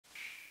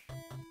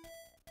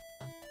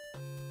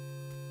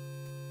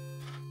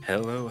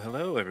Hello,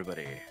 hello,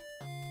 everybody.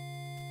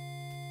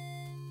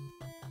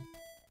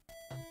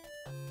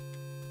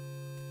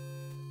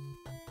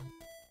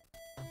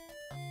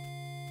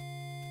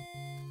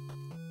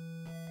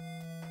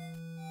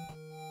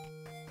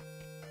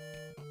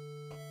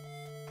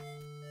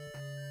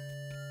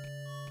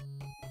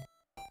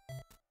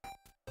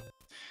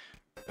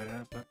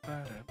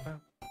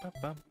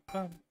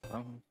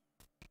 Ba-da-ba-ba-da-bum-bum-bum-bum.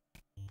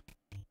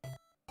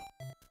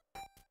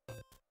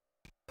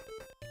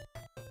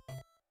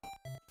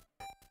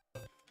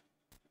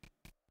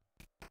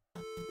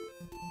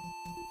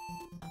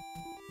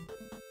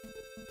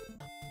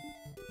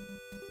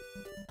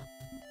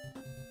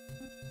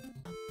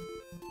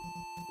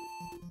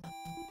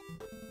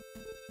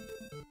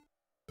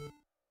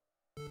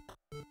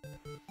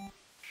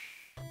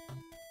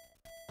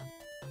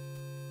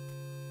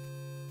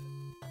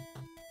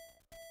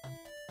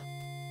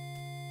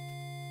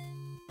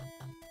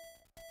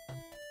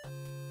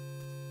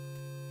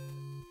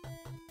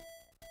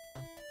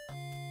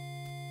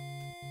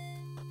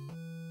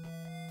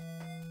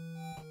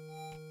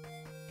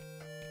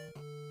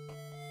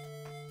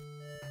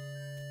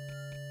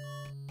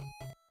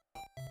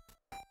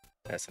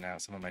 Testing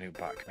out some of my new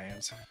bot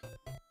commands.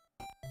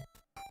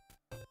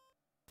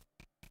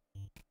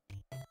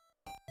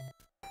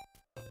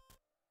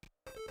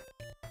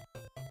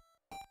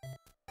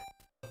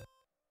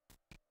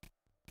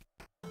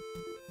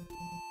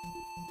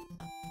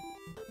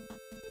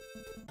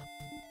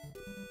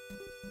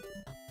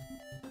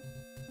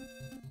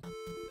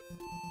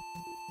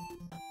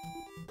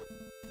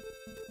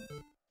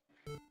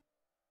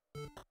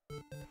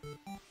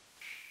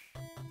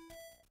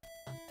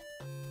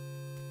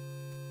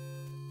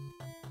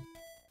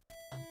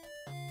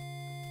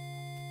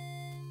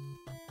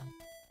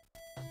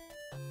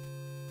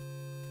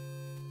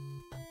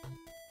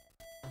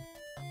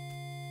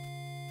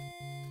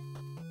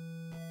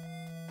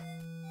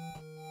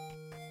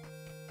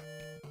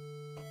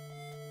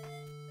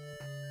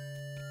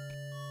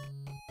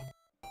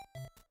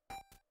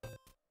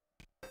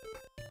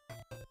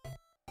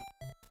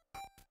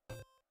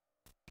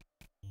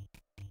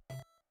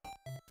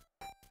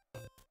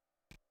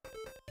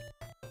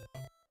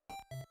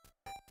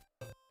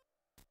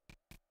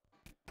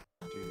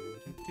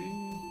 Do-do-do,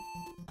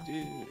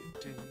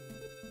 do-do-do.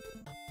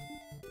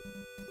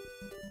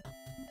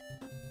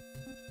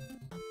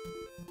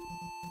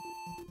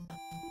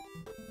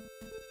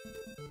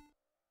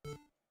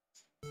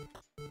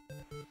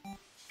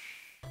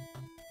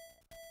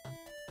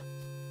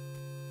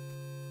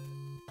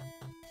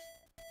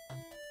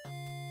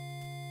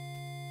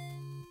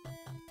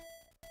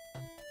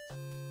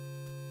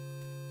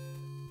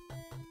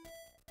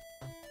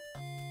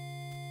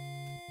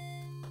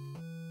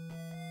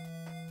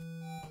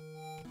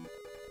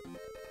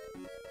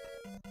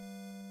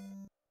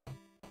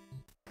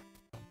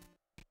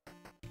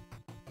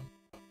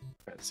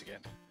 Try this again.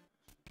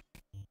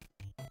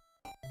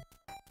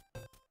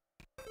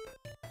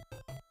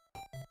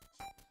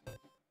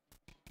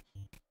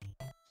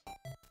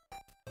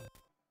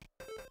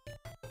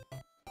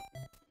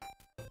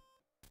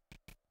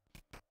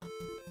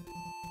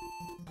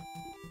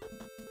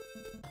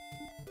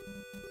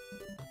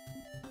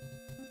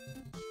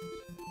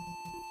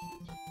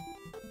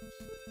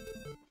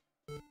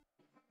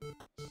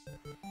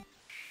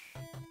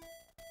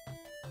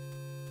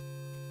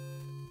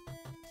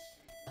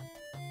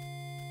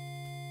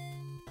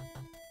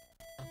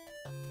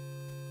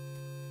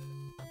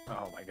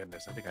 Oh my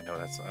goodness, I think I know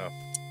that's all right.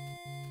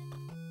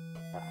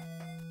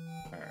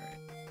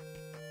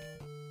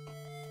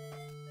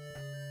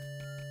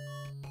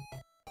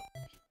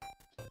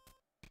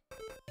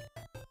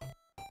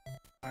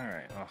 All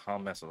right, I'll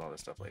mess with all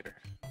this stuff later.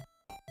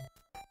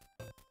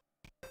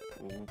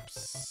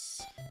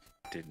 Oops.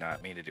 Did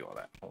not mean to do all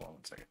that. Hold on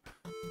one second.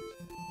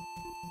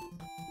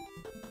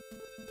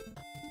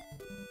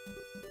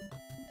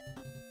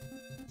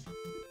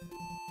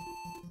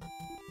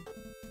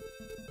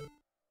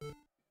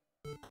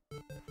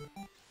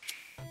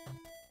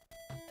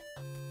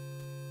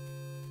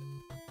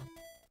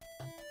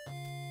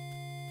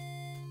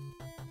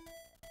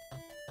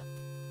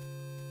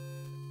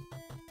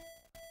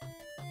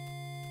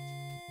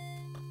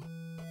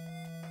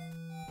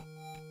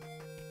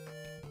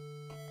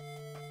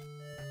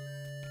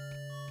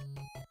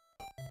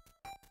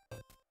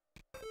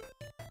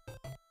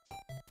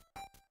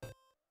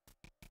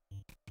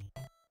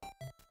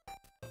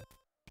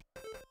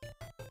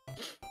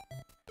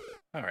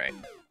 All right.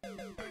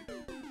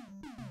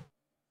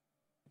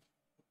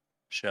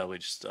 Shall we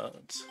just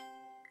start?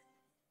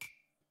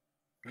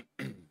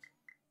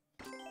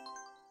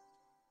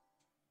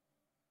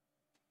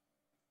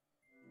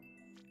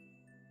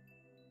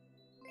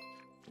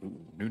 Ooh,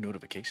 new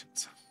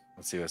notifications.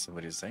 Let's see what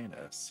somebody's saying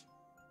to us.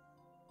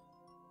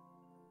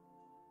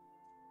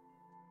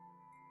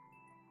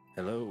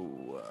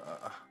 Hello,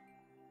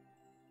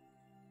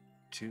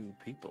 two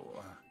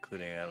people,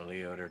 including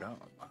Leo Derdon.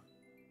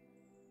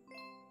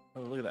 Oh,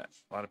 look at that.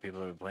 A lot of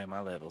people are playing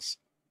my levels.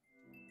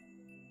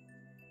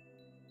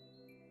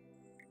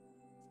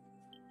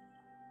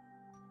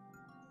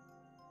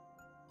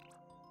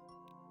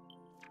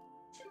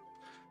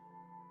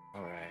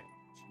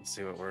 Let's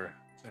see what we're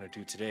gonna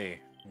do today.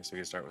 I guess we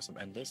can start with some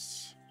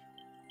endless.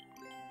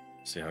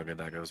 See how good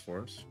that goes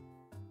for us.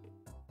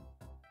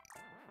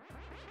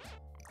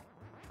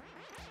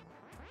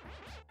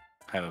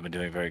 I haven't been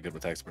doing very good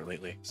with expert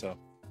lately, so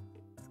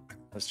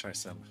let's try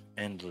some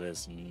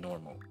endless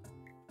normal.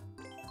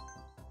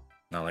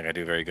 Not like I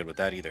do very good with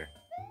that either.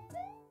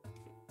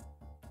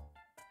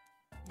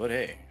 But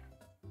hey,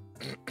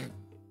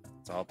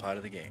 it's all part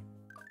of the game.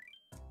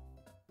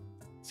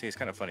 See, it's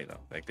kind of funny though.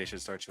 Like, they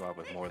should start you off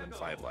with more than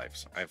 5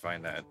 lives. I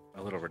find that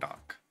a little redonk.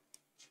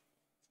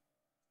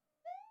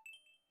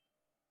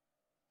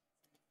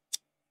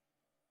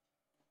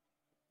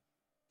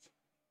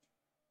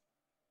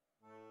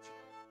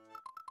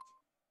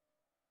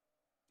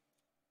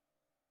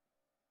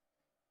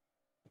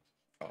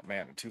 Oh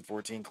man,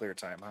 2:14 clear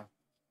time, huh?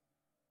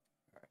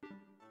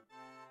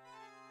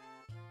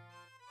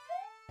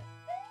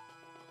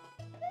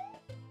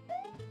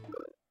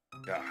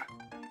 Ah.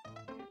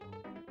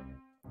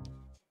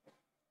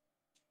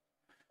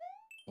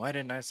 Why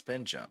didn't I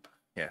spin jump?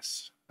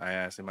 Yes, I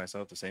asked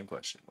myself the same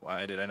question.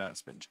 Why did I not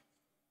spin jump?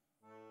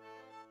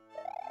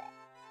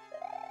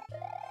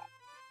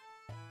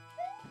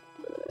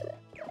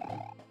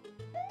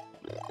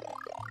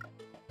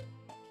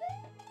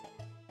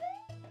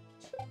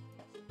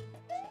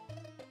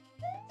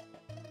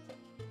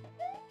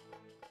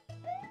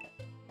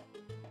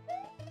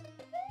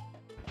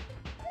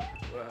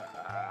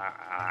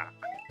 Ah.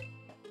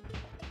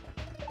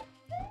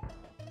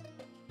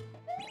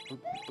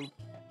 Boop, boop.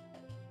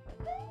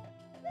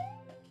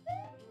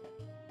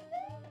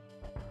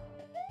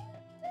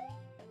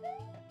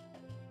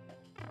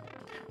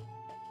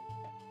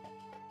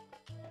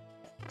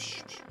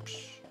 Psh, psh,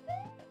 psh.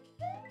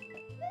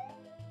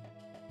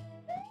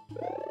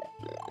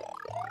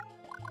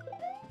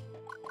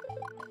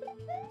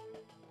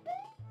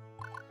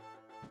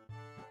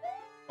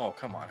 Oh,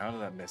 come on. How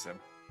did that miss him?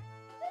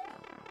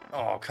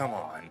 Oh, come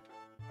on.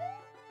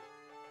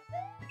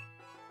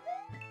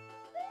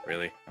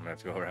 Really? I'm gonna have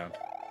to go around.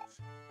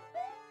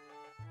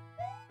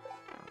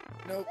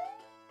 Nope.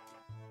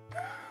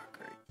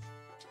 Great.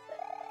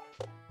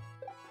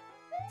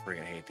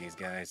 Freaking hate these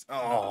guys.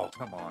 Oh,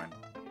 come on.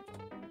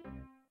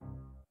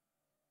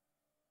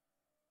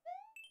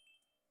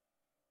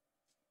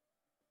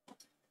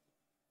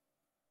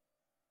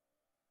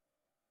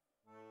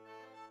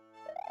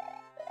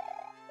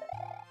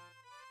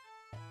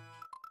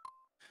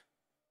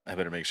 I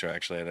better make sure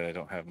actually that I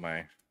don't have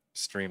my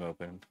stream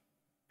open.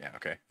 Yeah,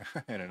 okay.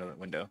 In another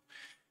window.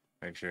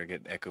 Make sure I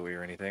get echoey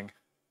or anything.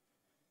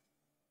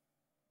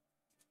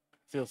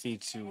 Feel free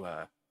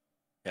to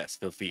yes,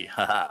 feel free.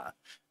 Haha.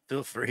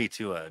 Feel free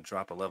to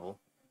drop a level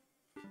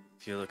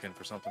if you're looking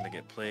for something to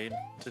get played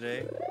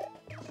today.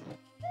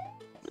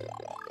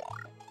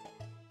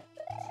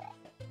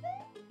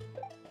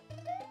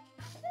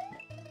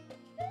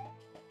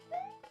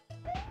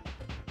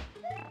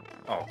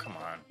 Oh, come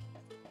on.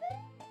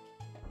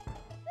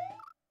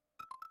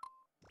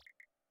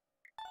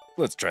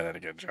 Let's try that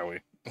again, shall we?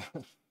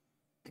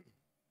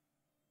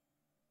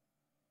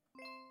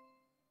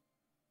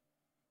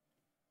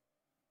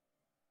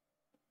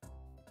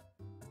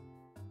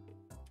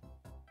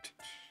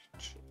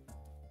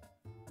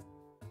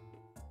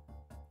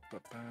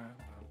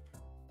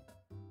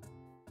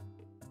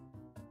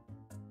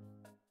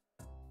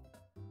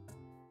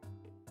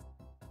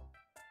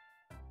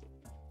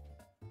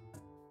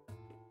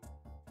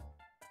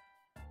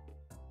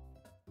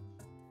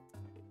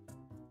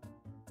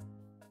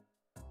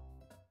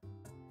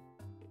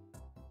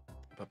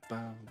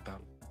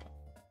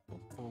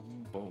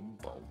 Boom, boom,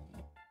 boom.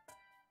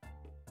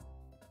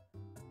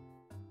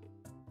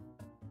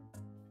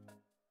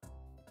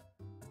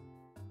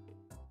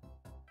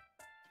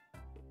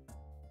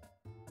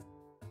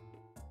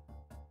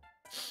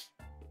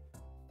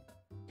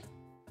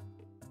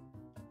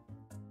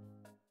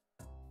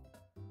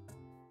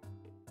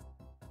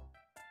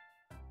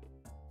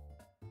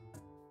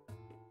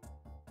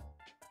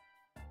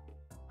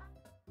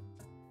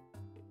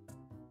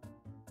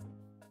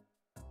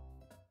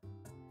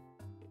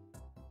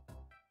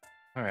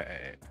 All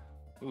right.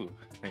 Ooh,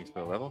 thanks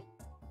for the level.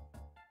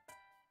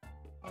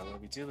 I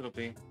love you too, little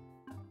P.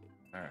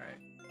 All right.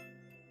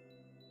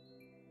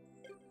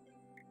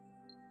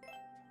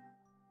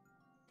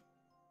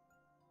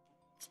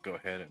 Let's go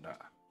ahead and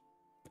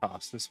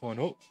toss this one.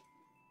 Oh.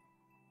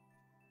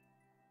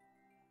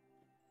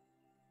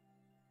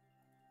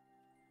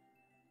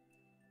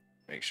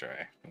 Make sure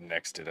I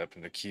next it up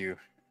in the queue.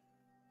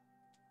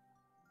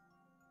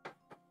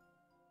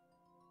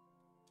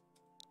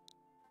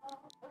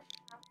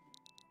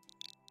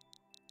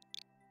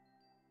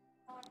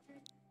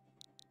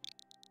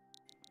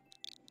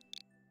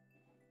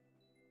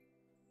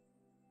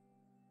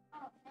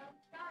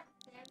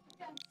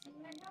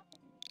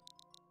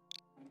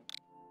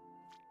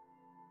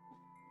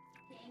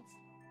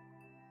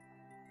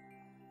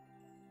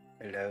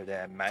 Hello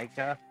there,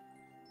 Micah.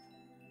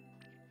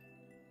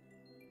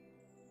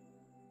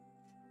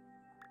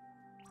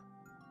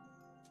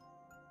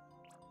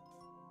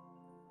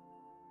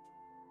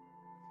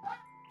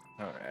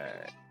 All right.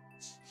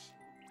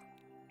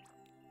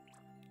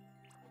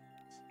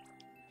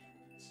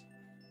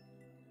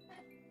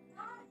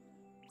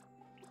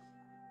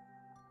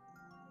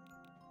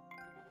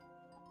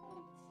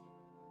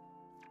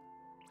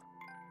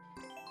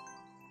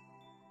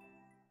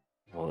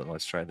 then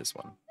let's try this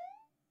one.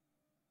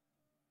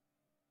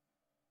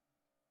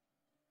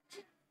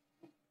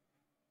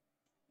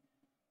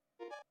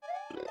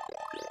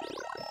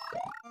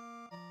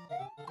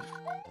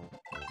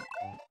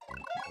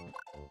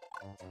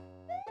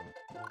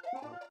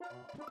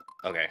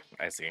 Okay,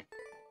 I see.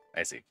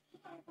 I see.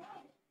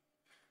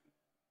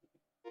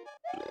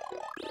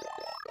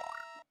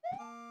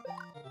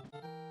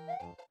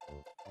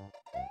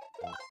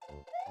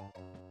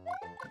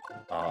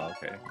 Oh,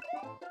 okay.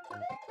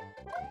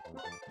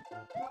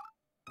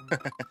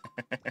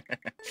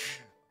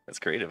 That's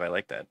creative. I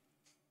like that.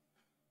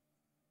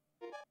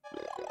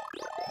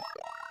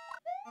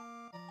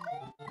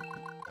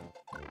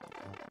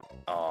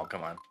 Oh,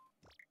 come on.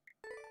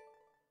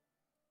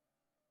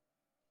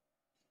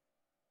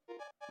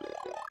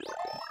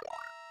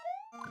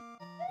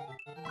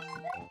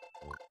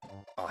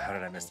 Oh, how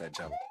did I miss that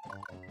jump?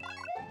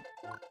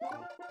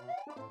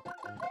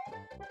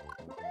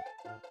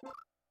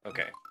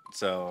 Okay,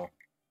 so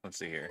let's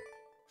see here.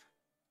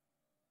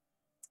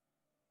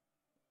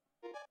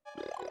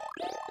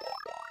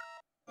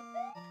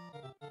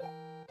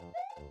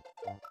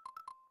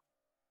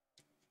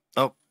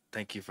 Oh,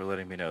 thank you for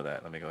letting me know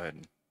that. Let me go ahead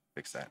and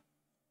fix that.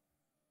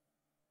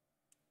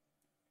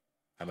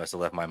 I must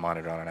have left my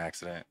monitor on an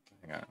accident.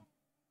 Hang on.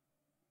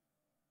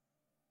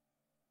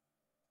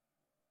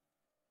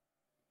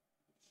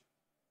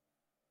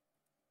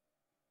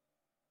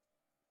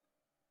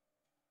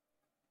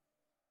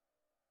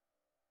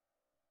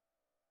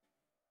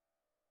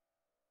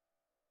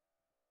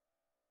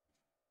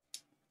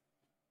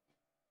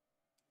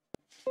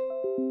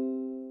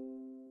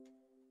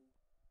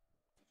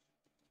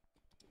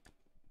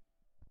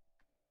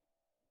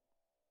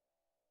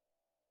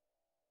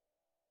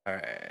 All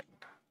right.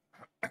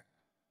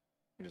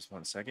 Just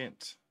 1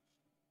 second.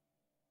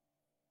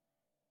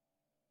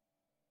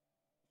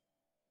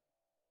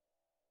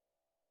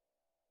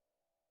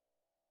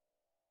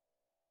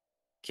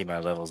 Keep my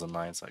levels in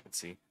line so I can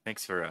see.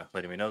 Thanks for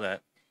letting me know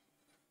that.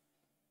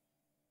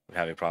 Been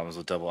having problems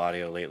with double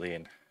audio lately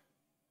and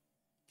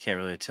can't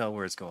really tell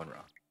where it's going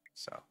wrong.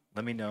 So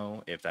let me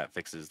know if that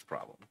fixes the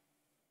problem.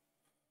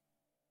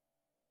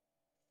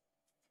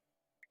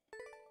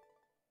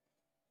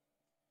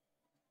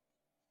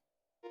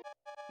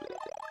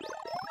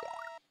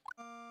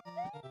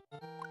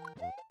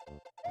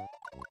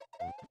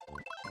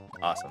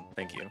 Awesome.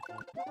 Thank you.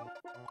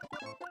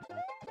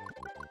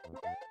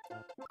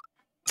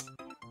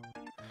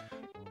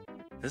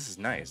 This is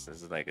nice.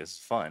 This is like, it's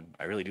fun.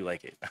 I really do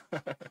like it.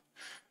 I'm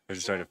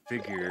just trying to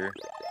figure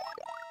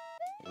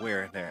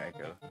where, there I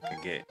go, I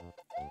can get.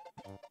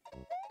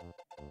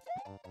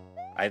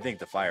 I think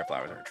the fire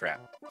flowers are a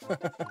trap.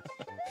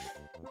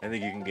 I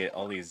think you can get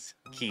all these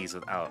keys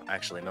without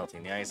actually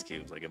melting the ice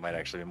cubes. Like, it might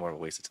actually be more of a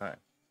waste of time.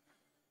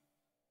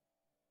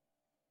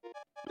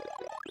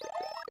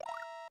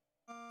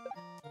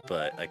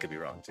 But I could be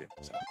wrong too.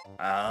 So.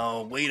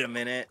 Oh, wait a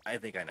minute. I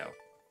think I know.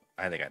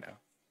 I think I know.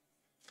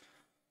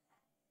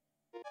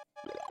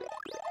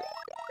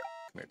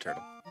 Come here,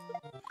 turtle.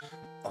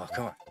 Oh,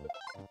 come on.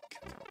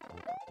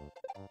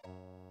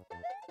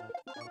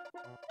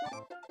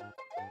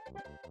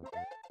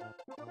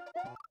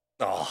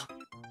 Oh.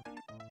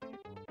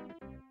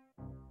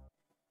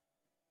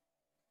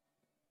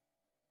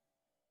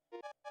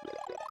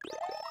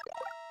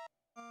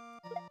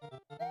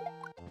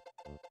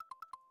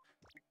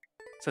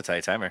 It's a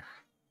tight timer.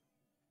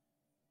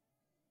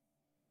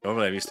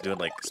 Normally I'm used to doing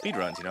like speed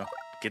runs, you know,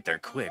 get there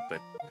quick, but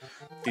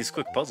these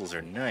quick puzzles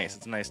are nice.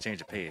 It's a nice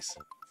change of pace.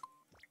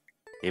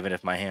 Even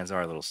if my hands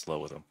are a little slow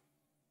with them.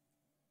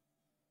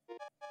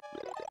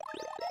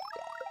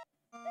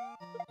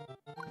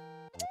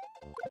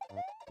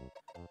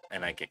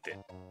 And I kicked it.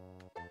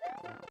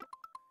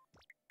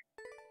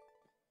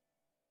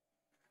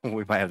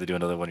 We might have to do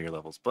another one of your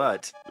levels,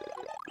 but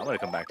I'm going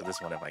to come back to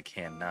this one if I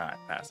cannot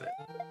pass it.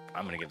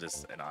 I'm going to give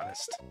this an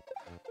honest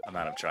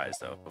amount of tries,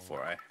 though,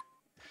 before I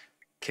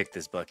kick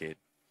this bucket.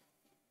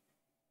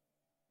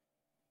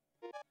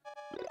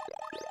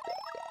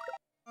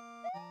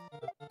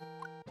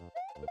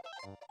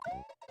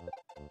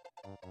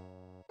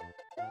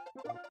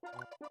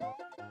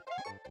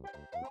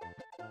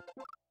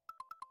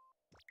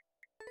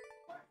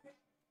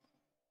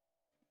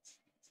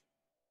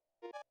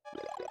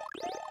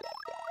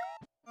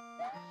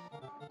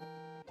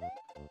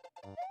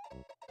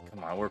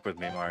 Come on, work with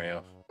me,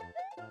 Mario.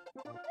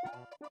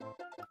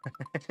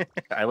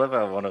 I love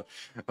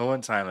how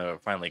one time that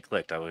it finally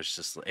clicked, I was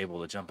just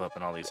able to jump up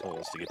in all these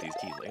holes to get these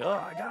keys. Like, oh,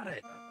 I got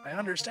it. I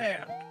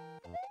understand.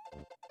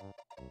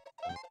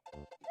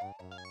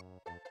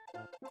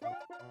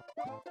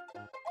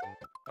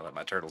 I'll let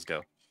my turtles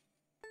go.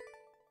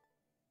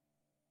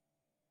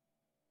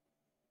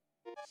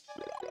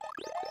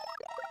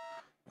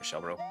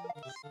 Michelle, bro.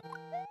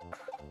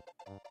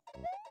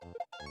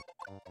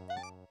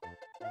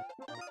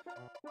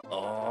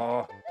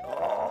 Oh,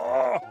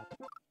 oh.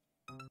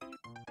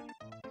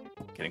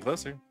 Getting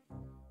closer.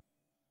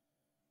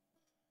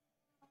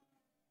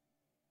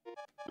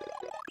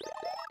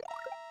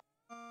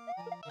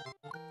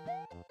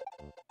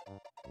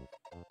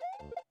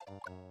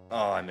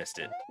 I missed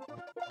it.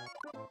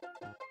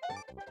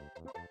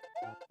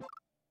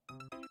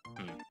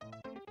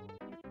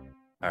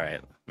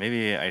 Alright,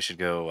 maybe I should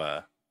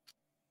go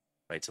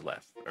right to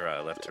left,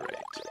 or left to right.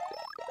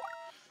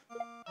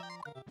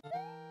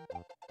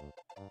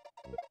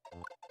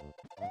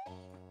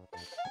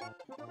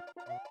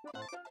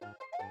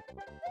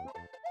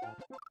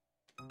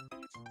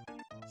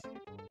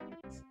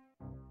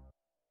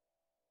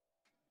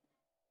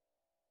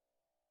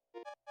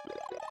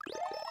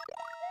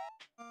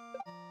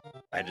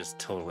 I just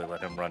totally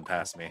let him run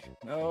past me.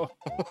 No.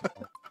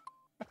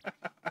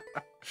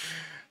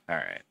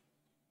 Alright.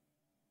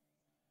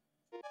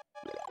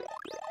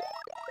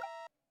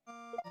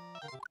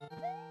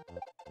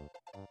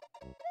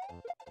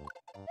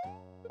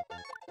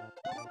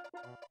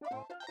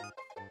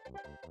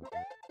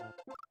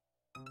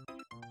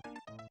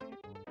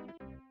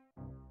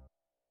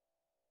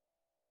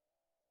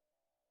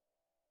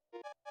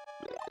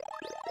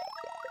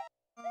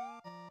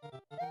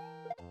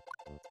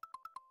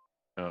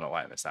 I don't know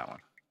why I missed that one.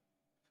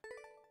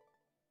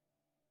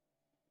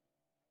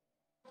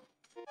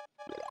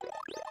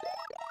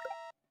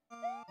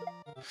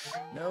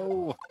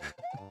 No!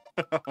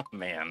 Oh,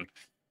 man.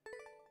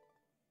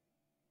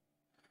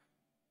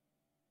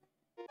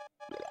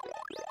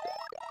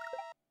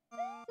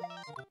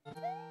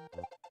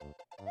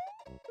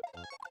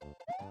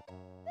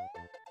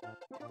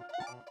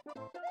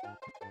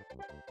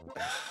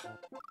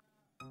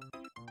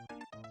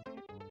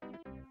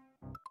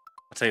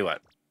 I'll tell you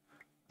what.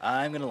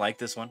 I'm going to like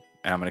this one,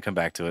 and I'm going to come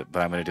back to it,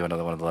 but I'm going to do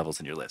another one of the levels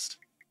in your list.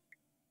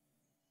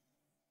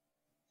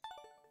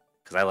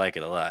 Because I like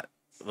it a lot.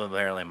 But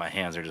apparently my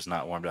hands are just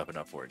not warmed up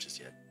enough for it just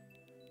yet.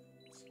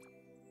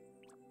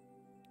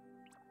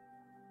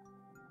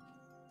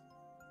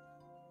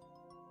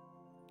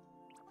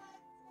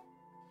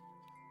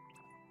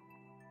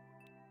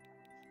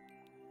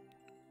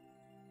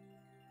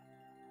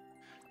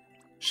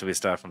 Should we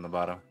start from the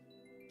bottom?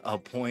 A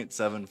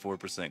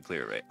 0.74%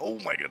 clear rate. Oh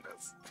my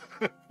goodness.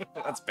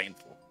 That's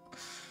painful.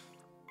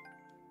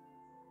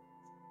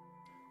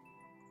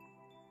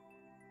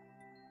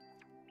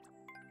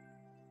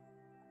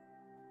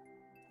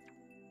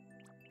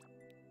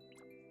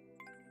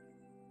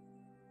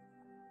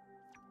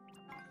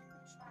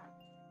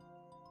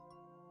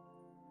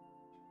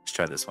 Let's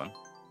try this one.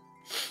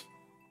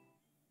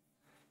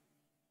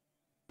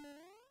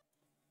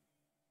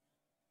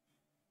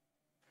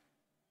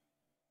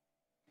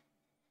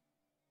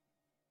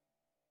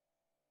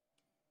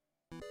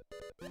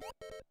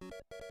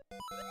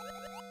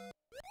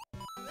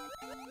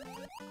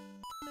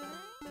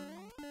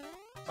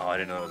 Oh, I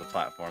didn't know there was a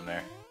platform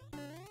there.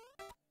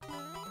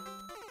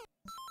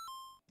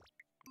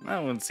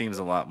 That one seems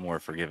a lot more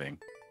forgiving,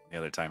 the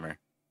other timer.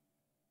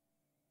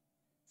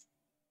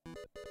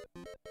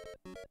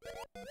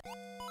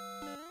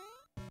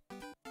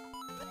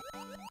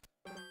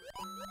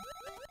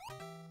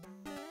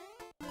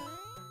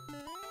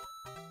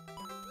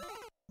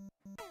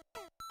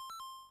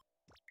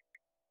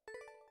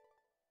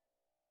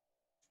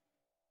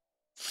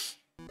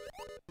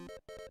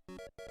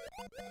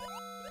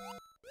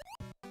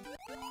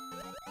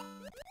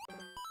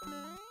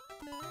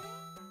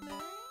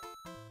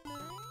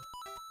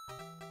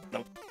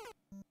 Nope.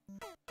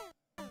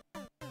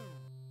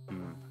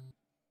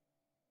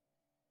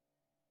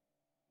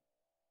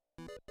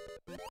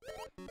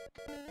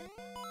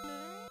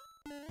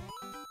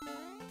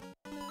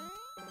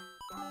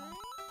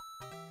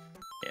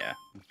 Yeah,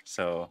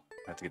 so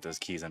I have to get those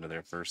keys under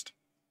there first.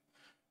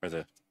 Or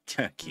the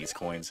keys,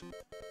 coins.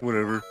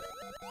 Whatever.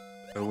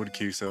 That would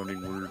key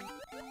sounding word.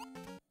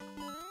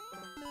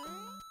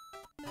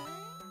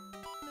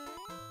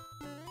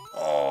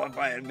 Oh, if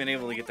I had been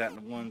able to get that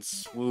in one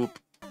swoop.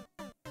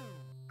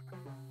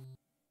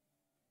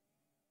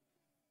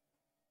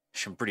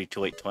 Some pretty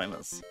tight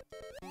timers.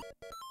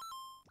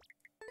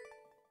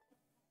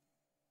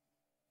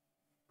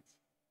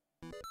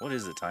 What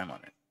is the time on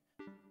it?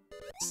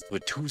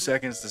 With 2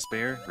 seconds to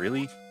spare?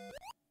 Really?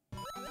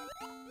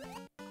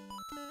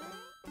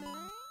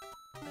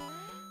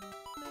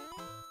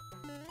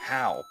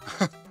 How?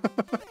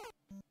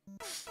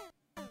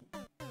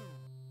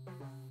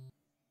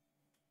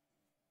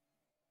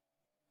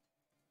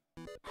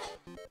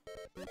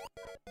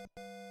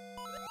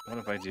 What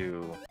if I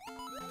do...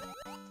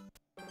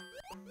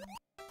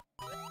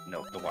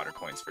 Nope, the water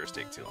coins first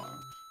take too long.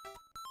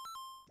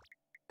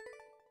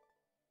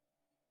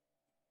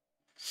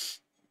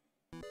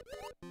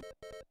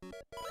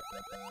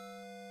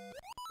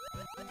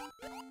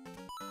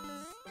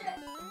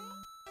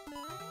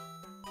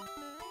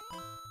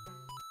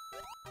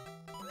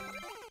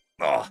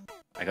 Oh,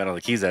 I got all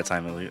the keys that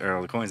time, at least, or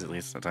all the coins at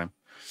least that time.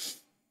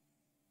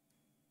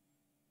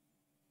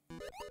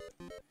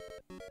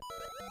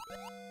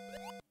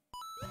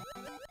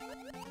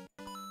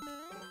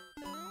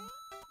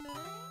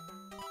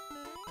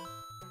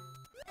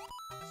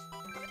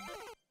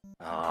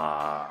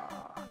 Ah.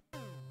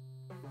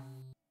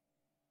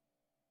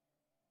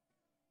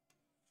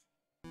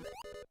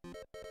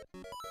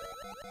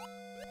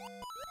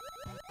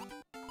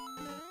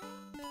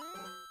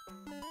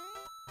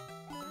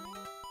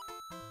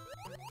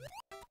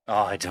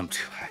 Oh, I jumped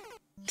too high.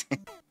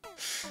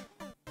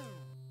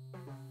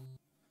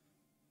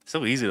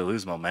 So easy to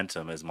lose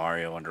momentum as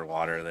Mario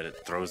underwater that it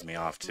throws me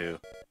off too.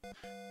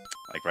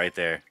 Like right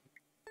there.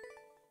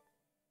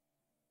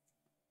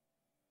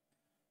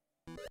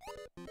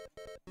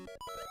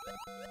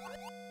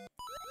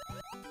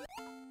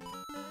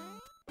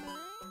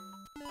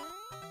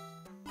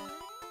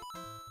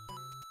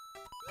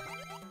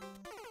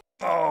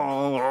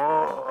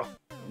 Oh,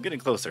 I'm getting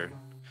closer.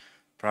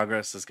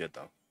 Progress is good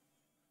though.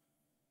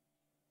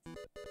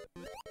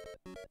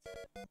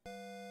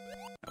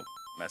 Nope,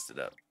 messed it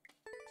up.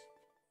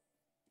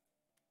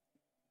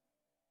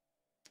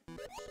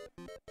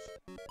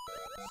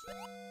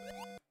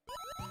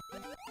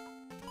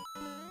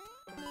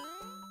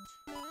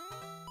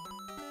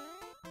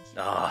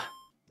 Ah.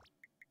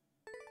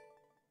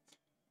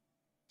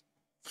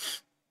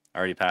 I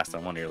already passed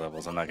on one of your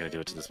levels. I'm not going to do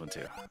it to this one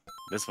too.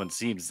 This one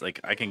seems like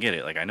I can get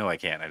it. Like, I know I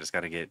can. I just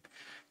got to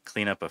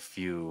clean up a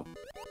few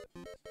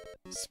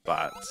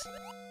spots.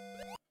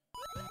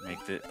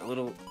 Make it a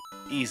little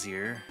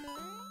easier.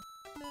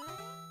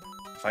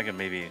 If I could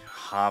maybe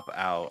hop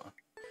out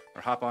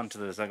or hop onto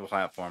the second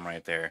platform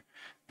right there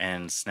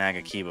and snag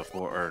a key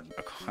before, or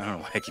I don't know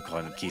why I keep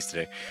calling them keys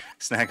today.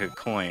 Snag a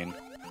coin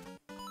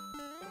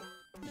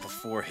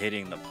before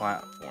hitting the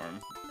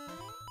platform.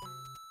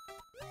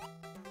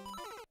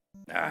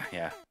 Ah,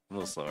 yeah, a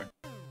little slower.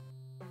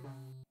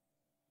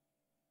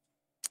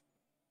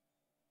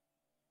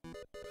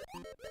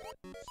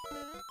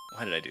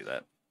 Why did I do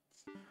that?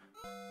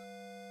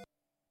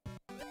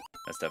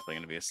 That's definitely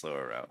going to be a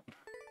slower route.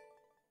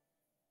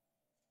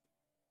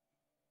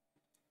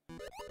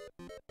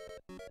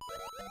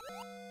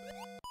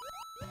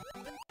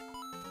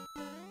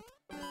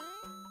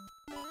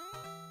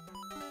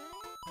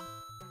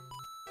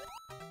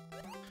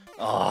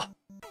 Oh,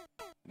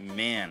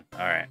 man.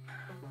 All right.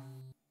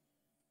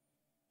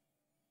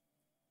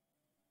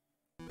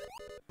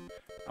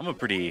 I'm a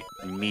pretty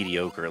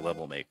mediocre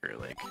level maker.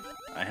 Like,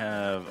 I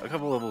have a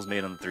couple levels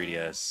made on the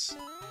 3DS,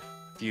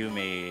 a few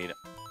made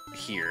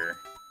here.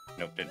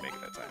 Nope, didn't make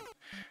it that time.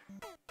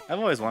 I've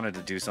always wanted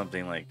to do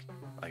something like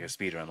a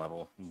speedrun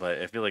level,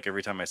 but I feel like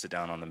every time I sit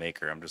down on the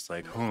maker, I'm just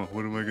like, huh,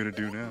 what am I gonna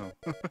do now?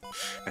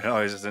 It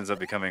always just ends up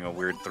becoming a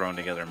weird thrown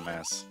together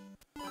mess.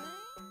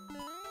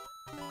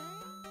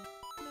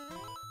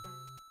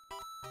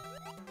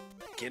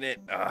 Get it?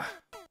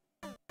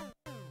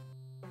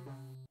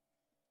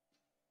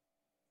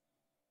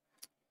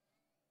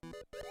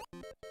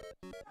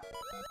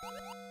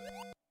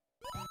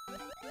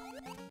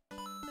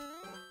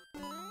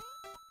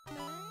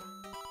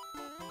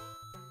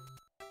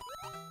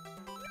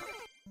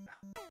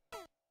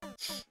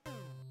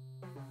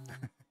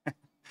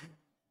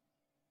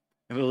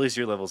 But at least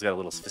your level's got a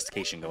little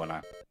sophistication going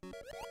on.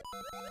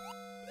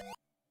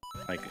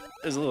 Like,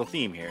 there's a little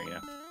theme here, you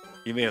know?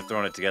 You may have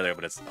thrown it together,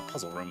 but it's a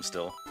puzzle room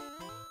still.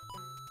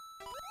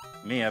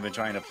 Me, I've been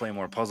trying to play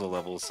more puzzle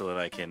levels so that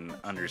I can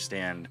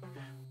understand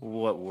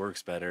what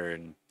works better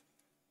and,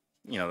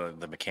 you know,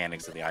 the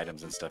mechanics of the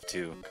items and stuff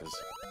too, because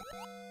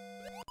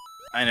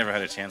I never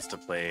had a chance to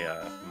play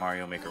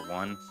Mario Maker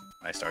 1.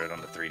 I started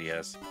on the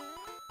 3DS,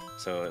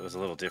 so it was a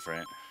little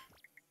different.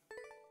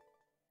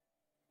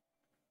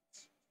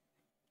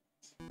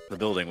 The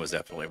building was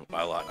definitely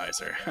a lot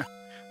nicer.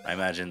 I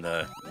imagine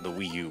the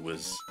Wii U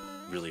was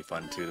really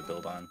fun too to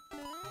build on.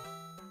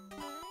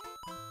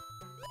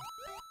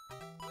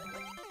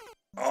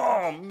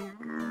 Oh,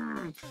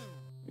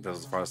 that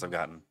was the farthest I've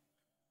gotten.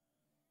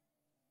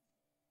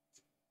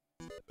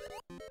 I've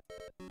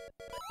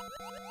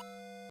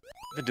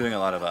been doing a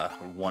lot of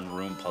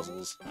one-room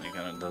puzzles.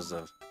 Those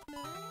have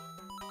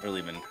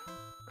really been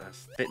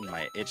fitting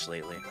my itch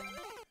lately.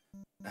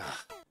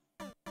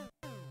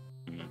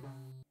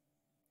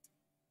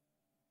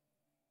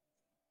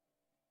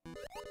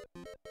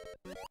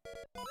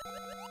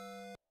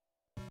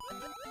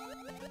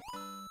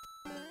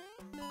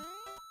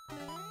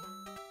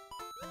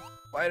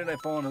 Why did I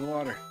fall into the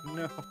water?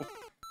 No.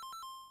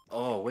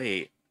 Oh,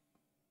 wait.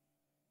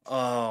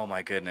 Oh,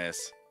 my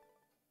goodness.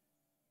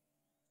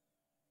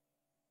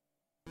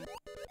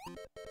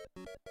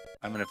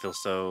 I'm gonna feel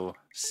so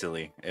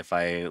silly if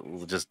I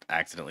just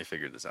accidentally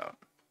figured this out.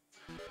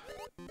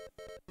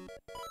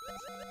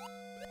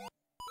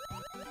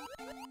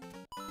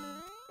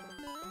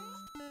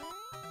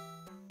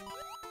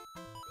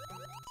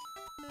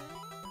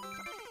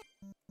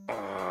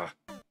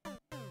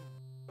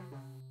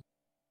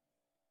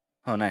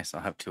 Oh, nice.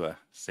 I'll have to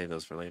save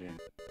those for later.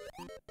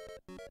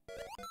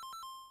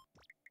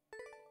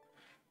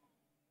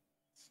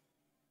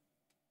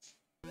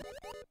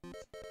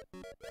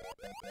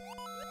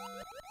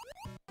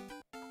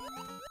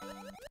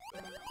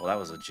 Well, that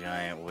was a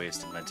giant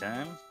waste of my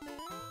time.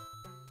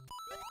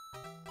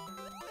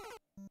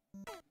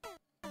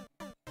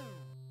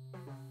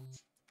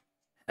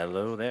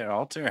 Hello there,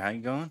 Alter. How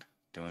you going?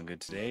 Doing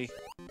good today.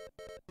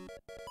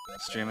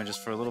 Streaming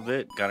just for a little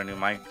bit. Got a new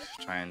mic.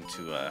 Trying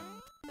to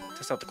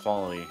test out the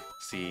quality.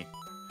 See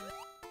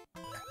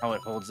how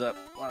it holds up.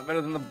 A lot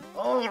better than the...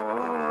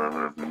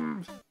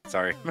 Oh!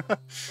 Sorry.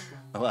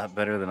 A lot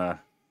better than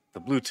the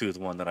Bluetooth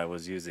one that I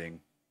was using.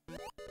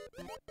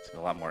 It's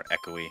a lot more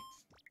echoey.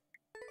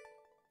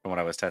 From what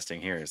I was testing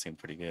here, it seemed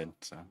pretty good,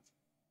 so...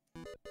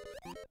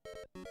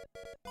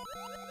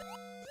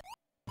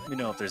 Let me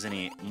know if there's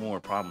any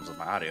more problems with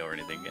my audio or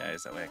anything,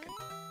 guys. That way I can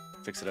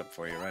fix it up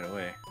for you right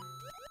away.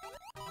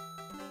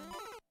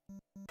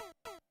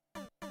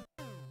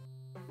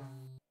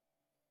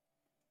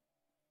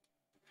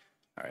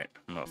 Alright,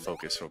 I'm gonna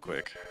focus real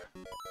quick.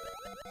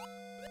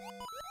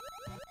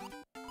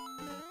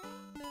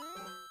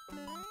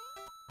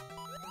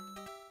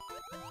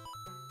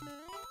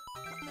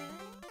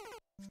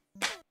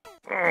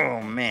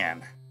 Oh,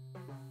 man.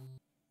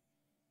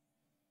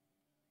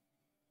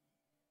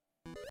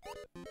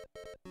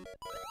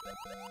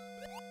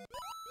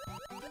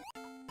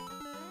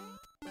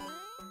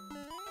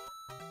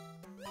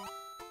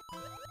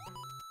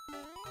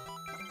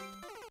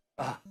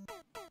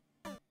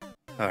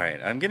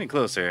 Alright, I'm getting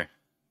closer.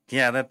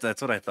 Yeah,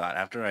 that's what I thought.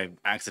 After I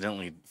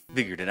accidentally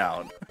figured it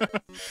out.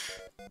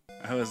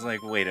 I was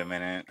like, wait a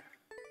minute.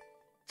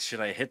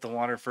 Should I hit the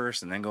water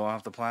first and then go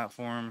off the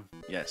platform?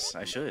 Yes,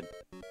 I should.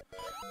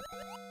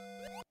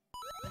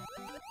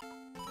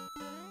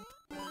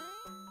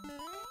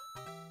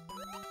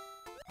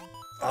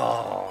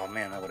 Oh,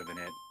 man, that would have been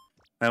it.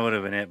 That would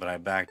have been it, but I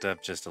backed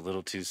up just a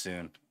little too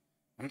soon.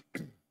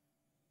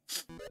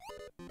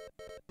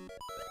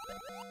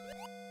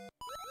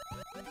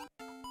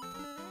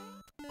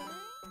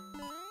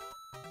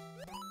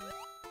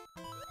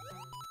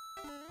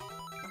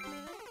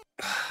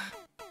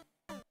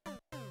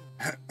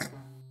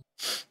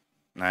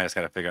 Now I just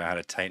gotta figure out how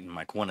to tighten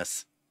my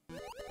cornice.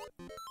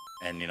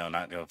 And, you know,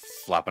 not go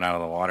flopping out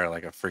of the water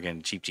like a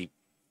friggin' Cheep Cheep.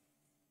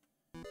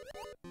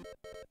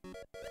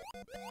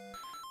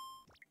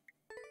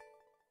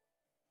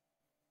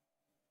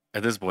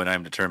 At this point,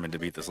 I'm determined to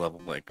beat this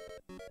level. Like,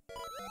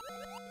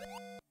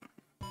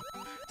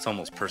 it's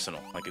almost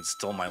personal. Like it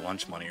stole my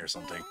lunch money or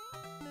something.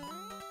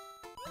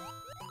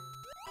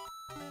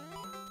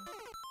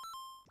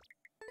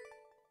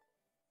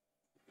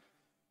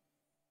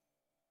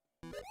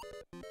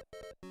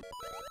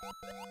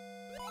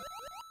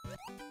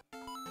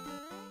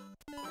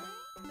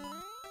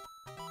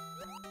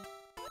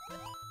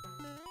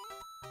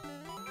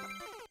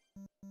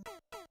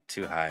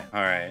 Too high.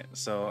 All right.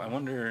 So I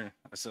wonder.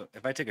 So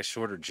if I take a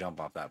shorter jump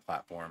off that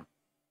platform,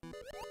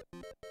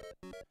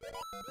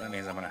 that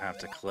means I'm gonna have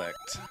to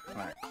collect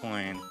that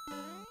coin.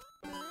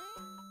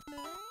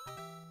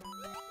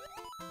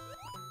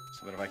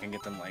 So that if I can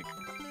get them like,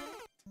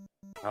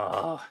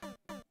 oh.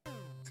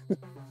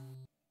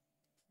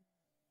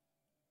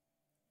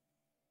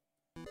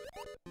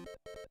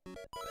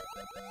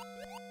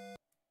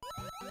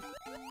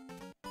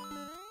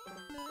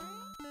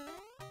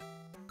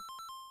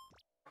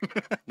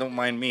 Don't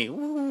mind me.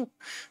 Woo!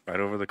 Right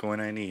over the coin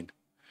I need.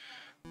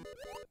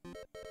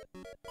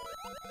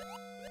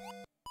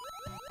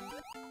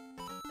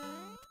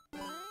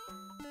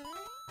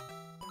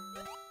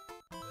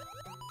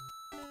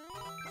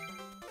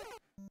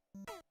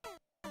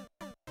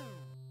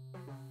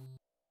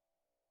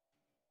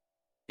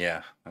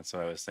 Yeah, that's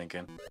what I was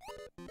thinking.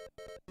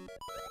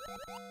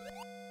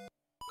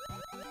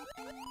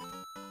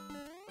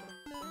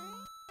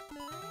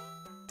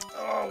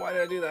 Oh, why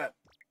did I do that?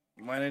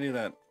 Why did I do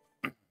that?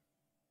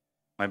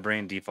 My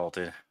brain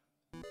defaulted.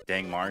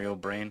 Dang Mario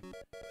brain.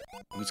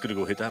 I'm just gonna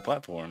go hit that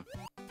platform.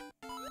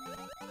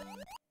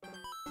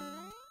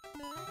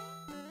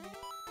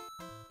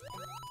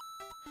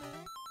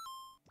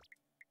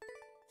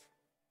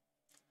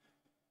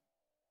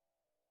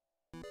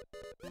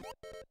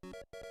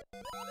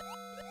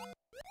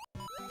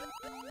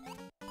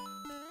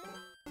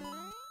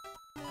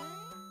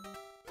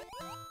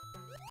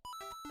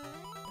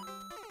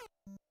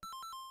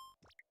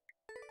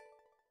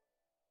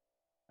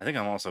 I think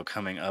I'm also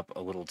coming up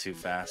a little too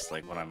fast,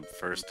 like when I'm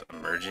first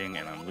emerging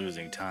and I'm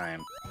losing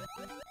time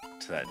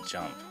to that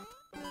jump.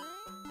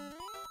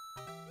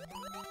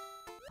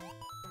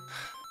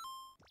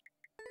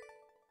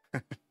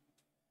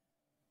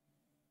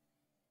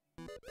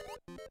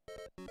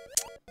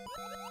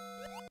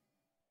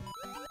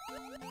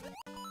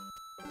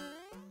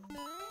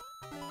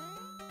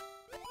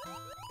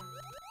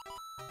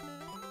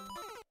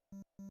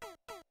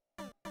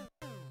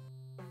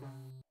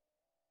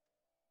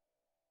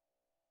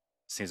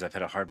 Seems I've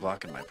hit a hard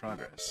block in my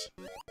progress.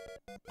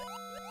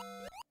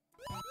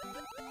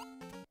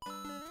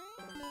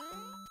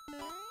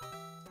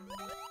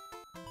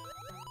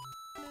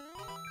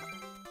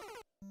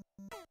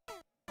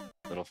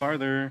 A little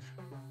farther.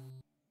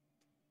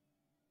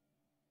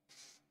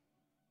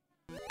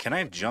 Can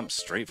I jump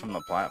straight from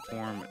the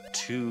platform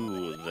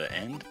to the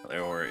end?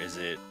 Or is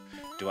it,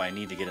 do I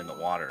need to get in the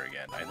water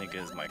again? I think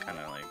is my kind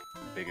of like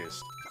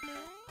biggest...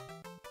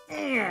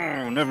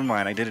 Oh, never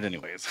mind, I did it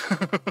anyways.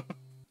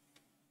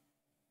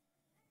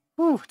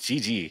 Whew,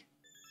 GG.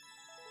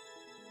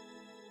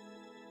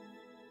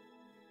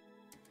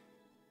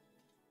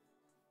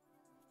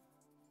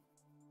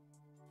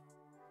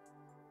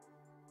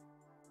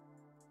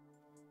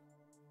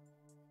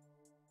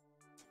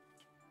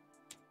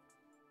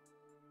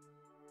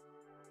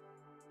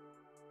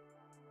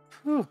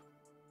 Whew.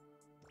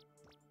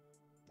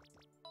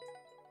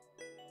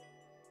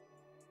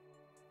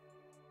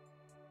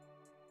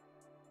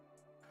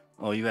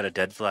 Oh, you had a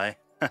dead fly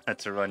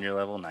to run your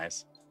level?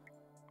 Nice.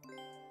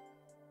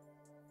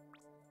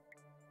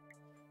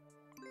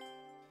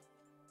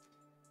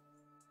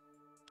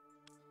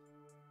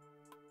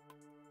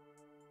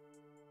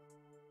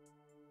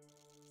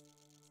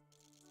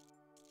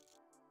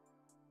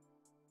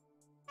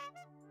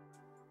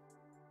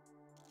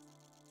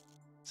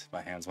 See if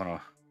my hands want to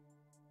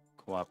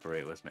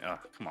cooperate with me. Oh,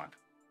 come on.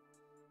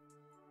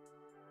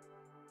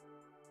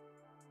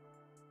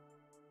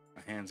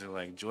 My hands are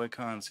like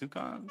Joy-Cons,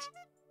 Who-Cons?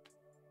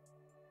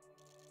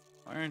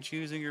 Why aren't you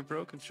using your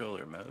Pro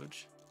Controller,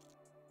 Moj?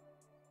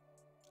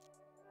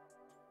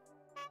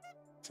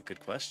 It's a good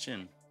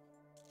question.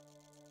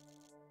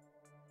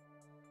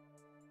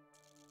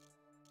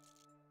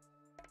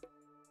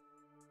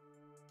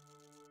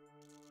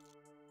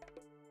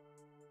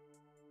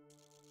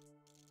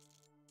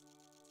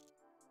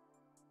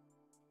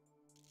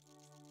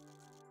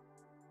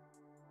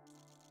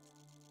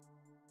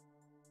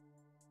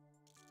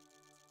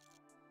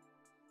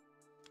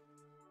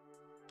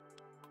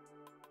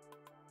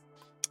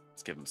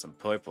 Let's give him some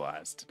purple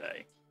eyes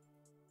today.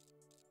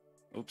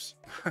 Oops.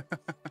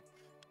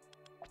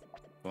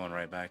 Going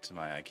right back to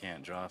my I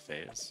can't draw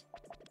phase.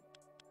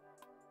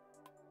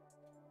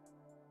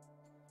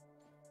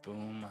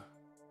 Boom.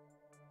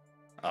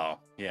 Oh,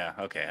 yeah,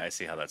 okay. I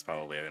see how that's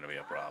probably going to be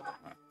a problem,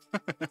 huh?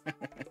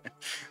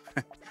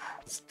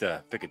 Let's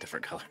pick a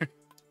different color.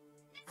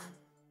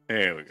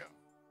 There we go.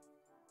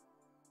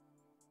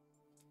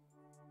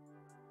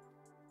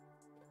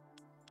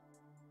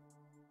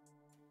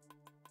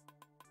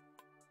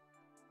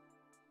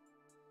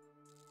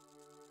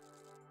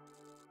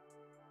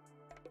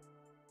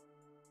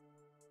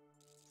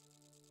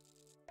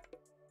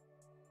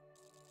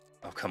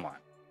 Oh, come on.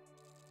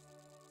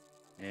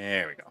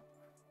 There we go.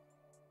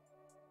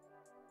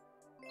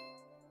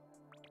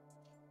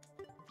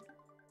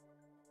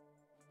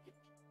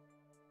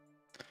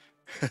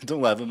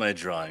 Don't laugh at my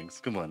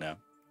drawings. Come on now.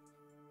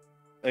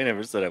 I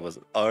never said I was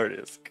an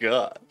artist.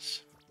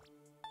 Gosh.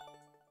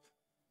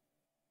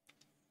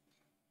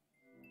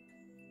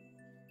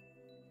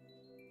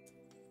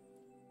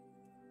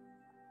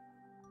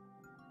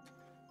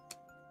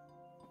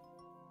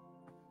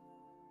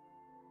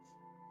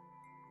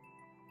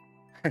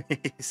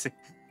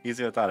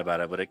 Easy, I thought about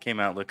it, but it came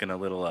out looking a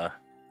little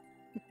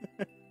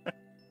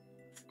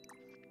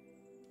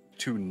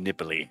too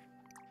nipply,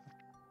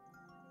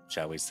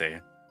 shall we say.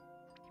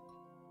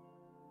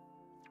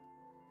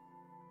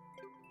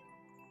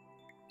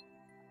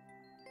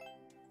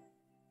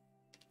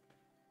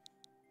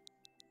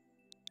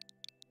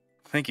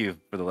 Thank you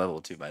for the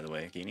level too, by the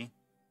way, Kini.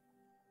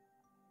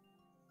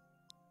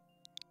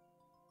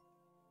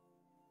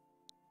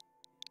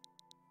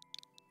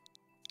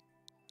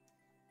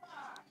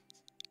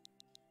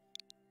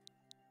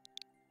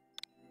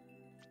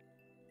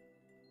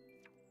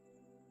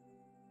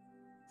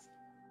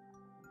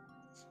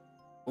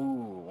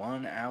 Ooh,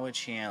 1 hour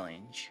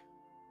challenge.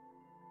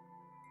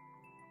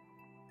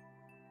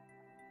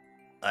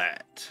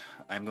 Alright,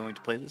 I'm going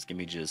to play this. Give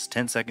me just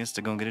 10 seconds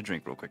to go and get a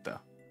drink real quick, though.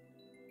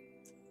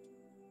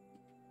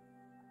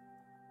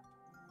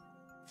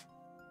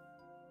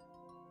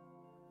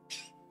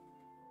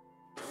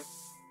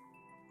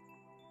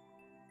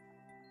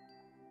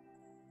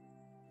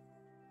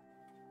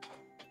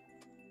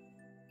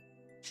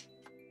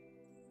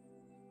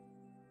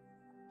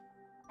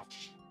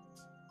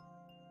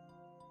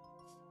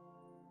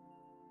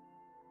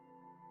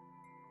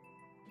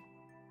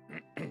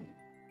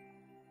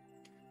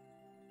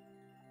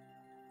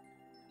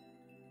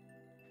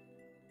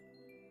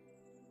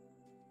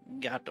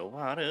 Got the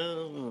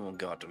water,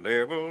 got the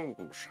levels.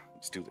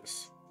 Let's do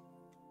this.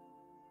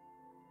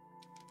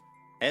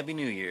 Happy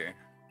New Year.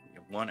 You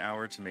have 1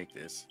 hour to make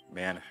this.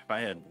 Man, if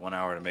I had 1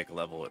 hour to make a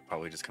level, it'd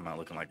probably just come out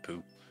looking like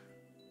poop.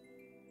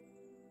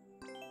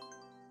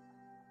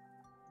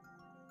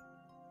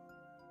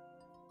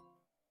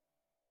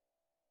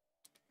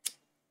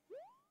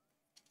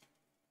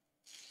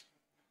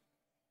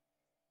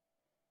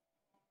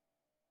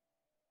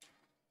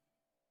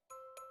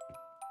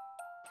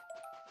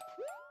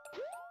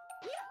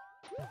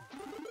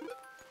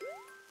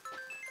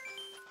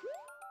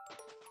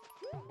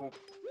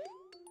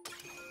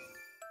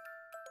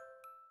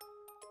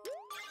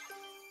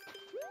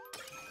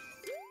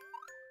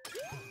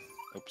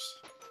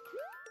 Oops.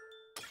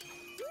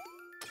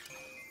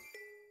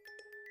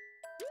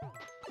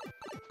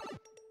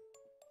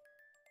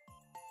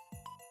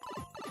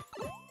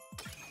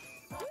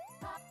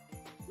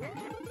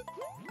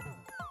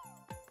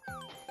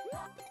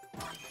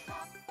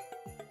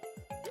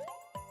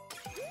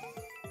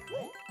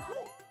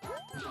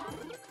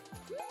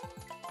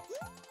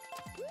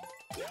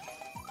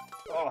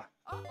 Oh.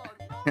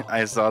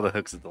 I saw the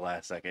hooks at the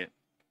last second.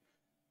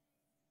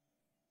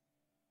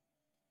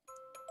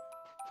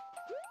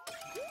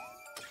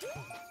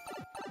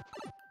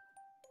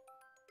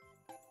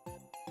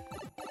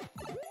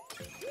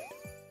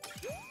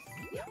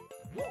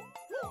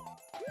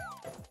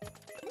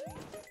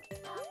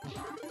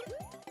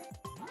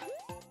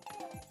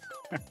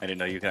 I didn't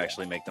know you could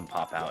actually make them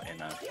pop out.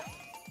 And I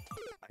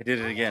did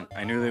it again.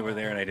 I knew they were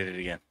there, and I did it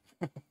again.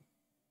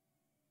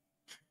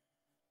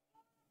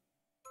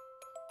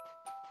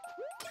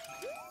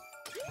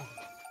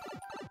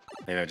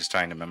 Maybe I'm just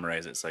trying to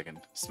memorize it so I can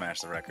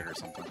smash the record or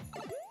something.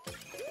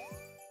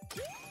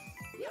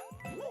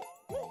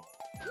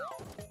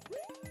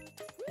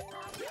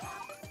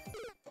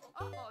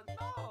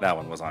 That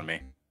one was on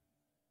me.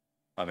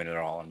 I mean,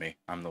 they're all on me.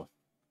 I'm the,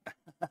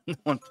 I'm the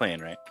one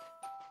playing, right?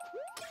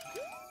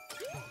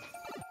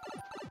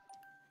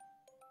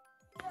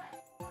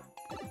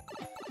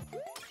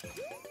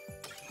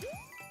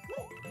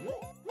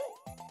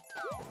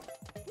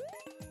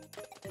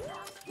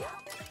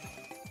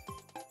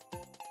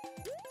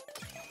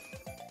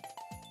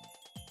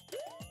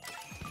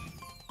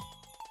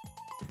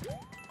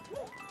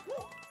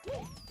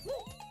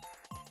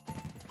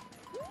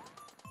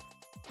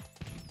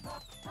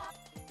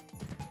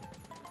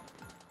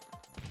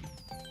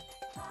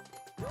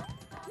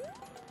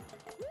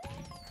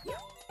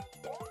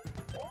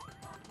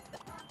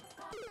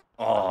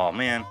 Oh,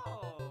 man.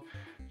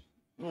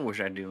 What was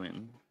I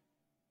doing?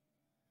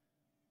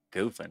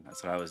 Goofing.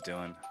 That's what I was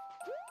doing.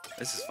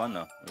 This is fun,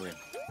 though. Really.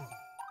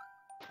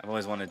 I've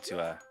always wanted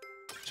to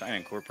try and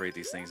incorporate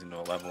these things into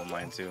a level of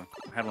mine, too.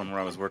 I had one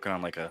where I was working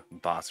on, like, a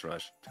boss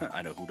rush.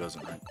 I know, who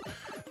doesn't,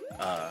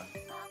 right?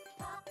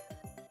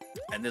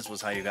 And this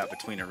was how you got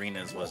between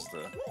arenas, was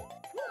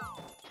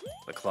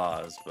the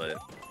claws, but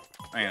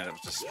I ended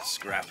up just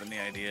scrapping the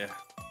idea.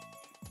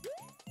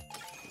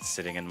 It's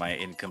sitting in my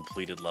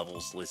incompleted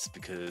levels list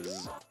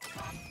because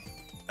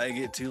I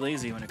get too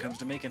lazy when it comes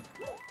to making.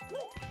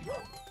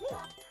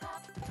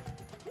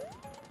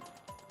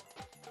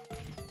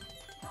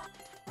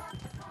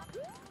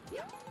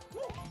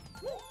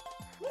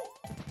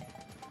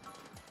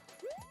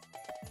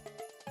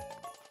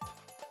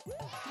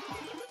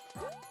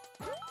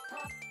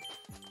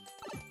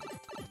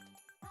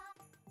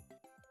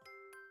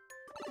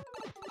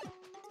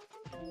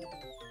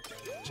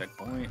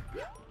 Checkpoint.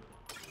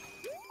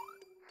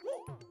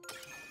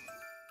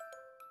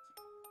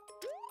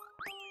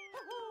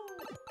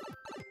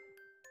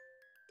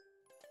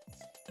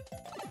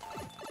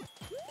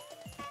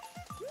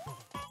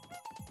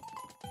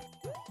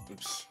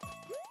 Oops.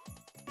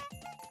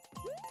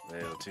 A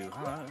little too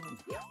high.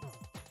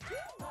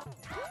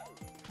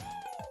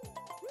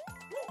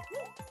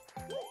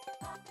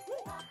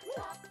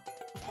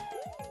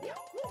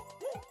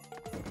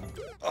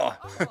 Oh.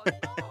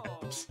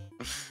 Oops.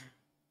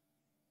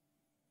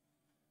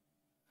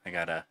 I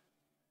got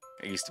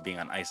used to being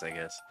on ice, I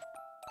guess.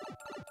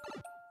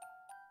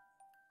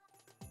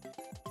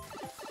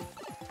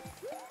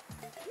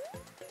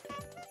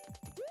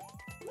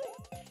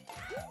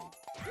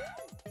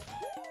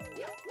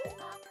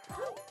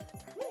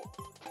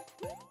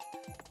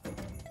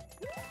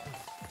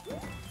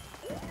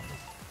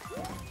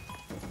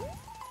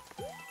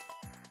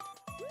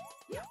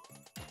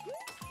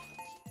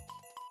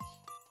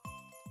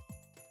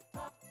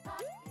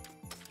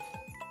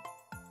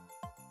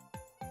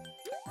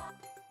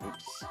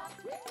 Oops.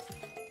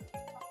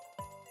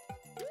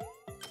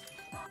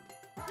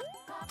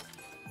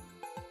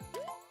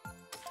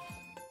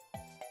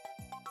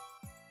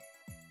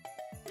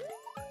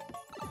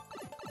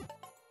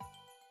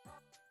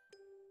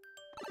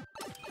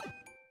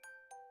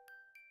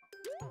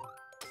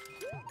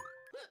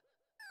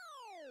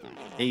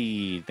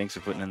 Hey, thanks for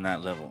putting in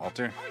that level,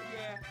 Alter.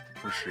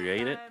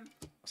 Appreciate it.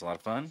 It was a lot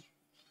of fun.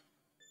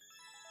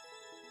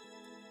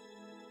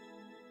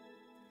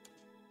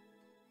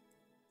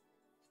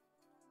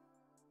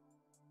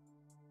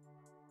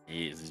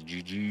 Yes,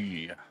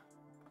 GG.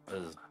 That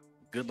was a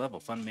good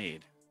level, fun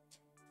made.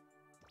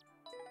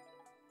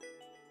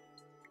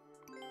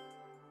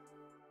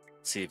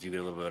 Let's see if you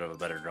get a little bit of a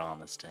better draw on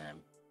this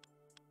time.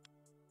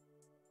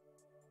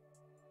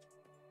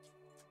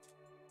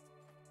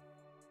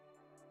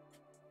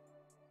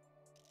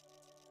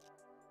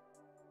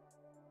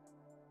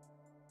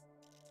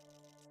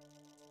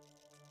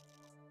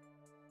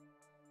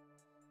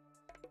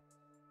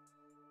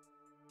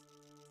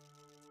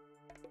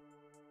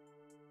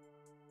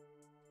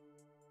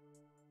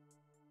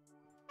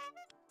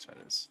 Let's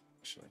try this,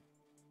 actually.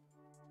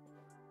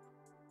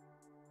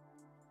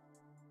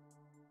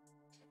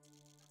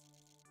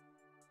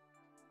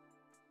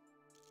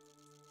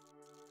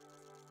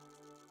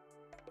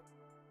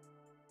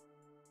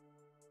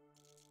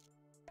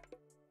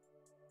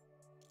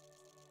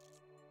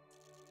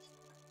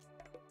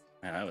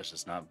 Man, I was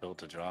just not built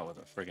to draw with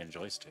a friggin'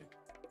 joystick.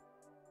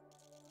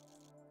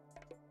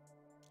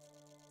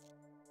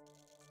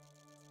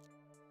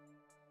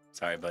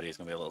 Sorry, buddy, it's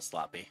gonna be a little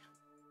sloppy.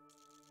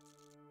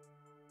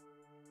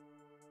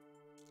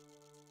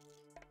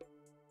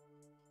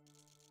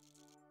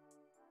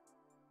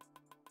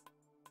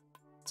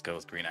 Let's go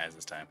with green eyes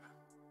this time.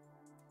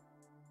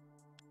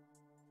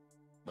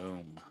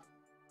 Boom.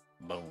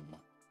 Boom.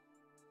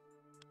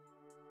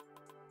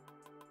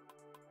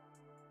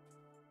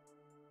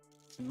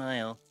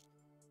 Smile.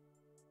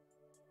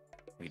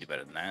 We can do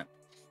better than that.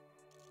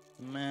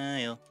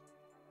 Smile.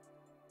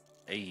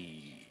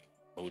 Hey,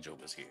 Mojo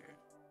was here.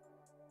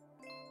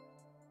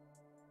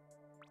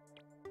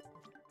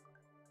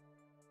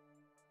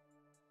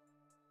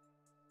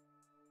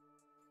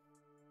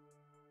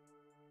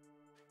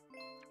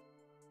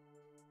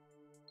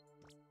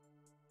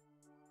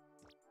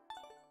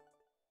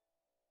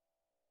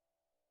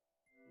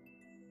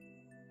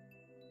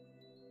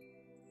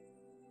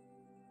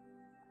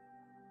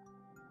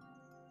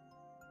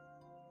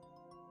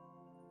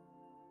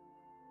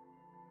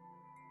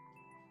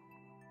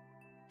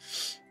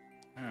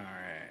 All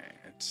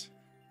right.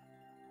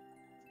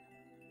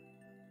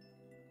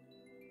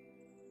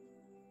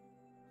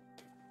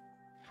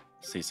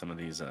 See some of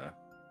these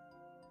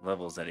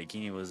levels that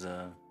Igini was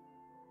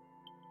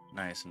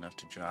nice enough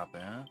to drop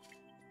in.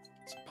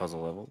 Some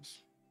puzzle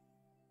levels.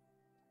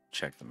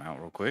 Check them out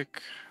real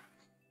quick.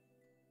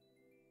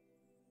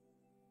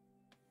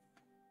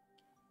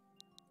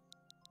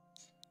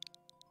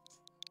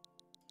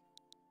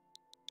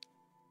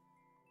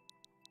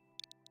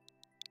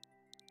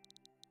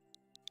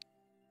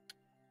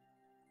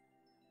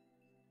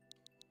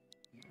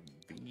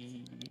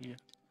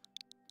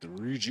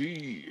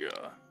 V3G.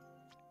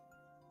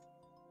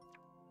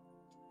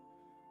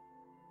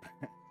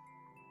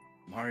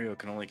 Mario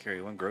can only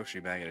carry one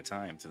grocery bag at a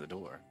time to the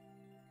door.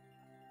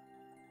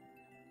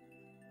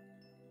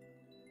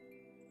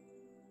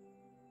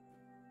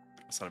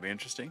 So that'll be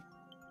interesting.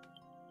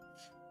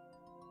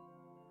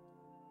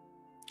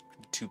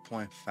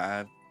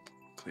 2.5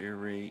 clear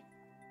rate.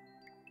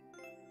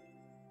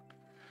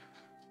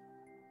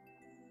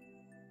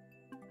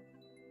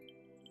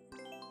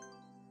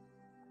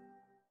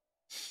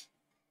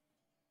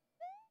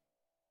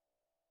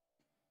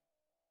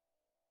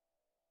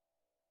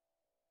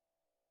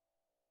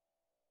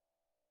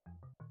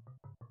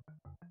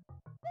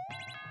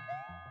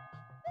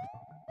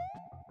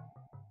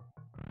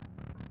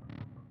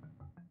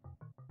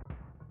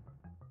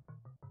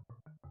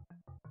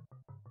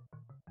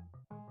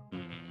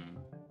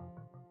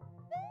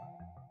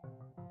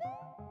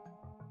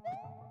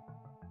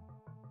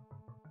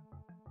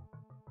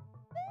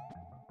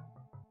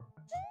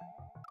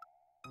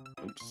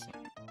 Oops.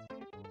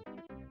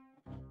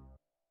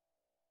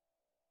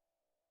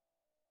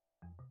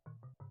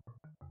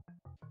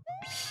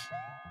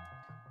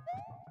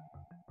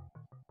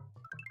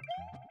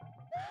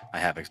 I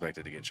have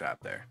expected to get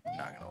trapped there,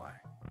 not gonna lie.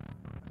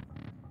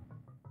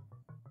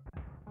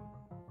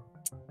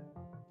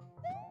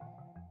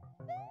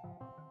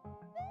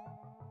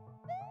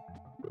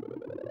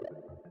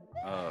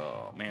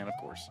 Oh man, of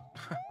course.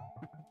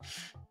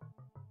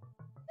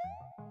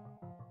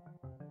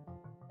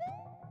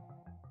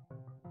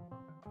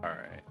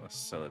 Alright, let's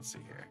see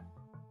here.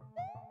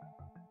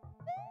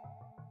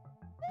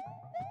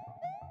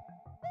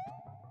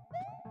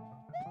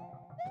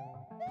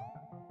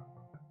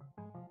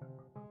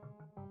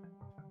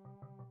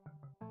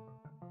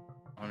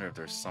 I wonder if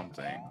there's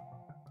something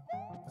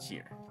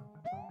here.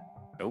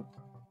 Nope.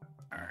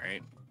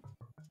 Alright.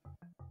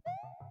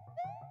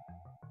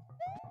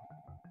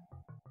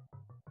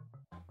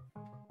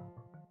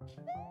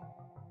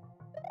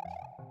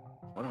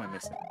 What am I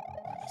missing?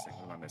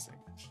 What am I missing?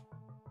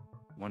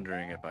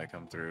 Wondering if I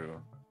come through.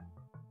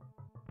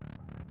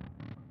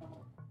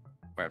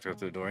 I have to go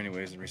through the door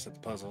anyways and reset the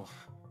puzzle.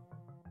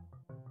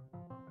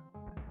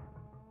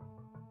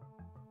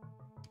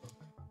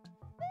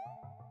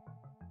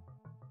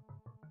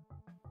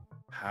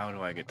 How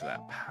do I get to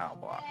that POW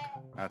block?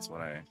 That's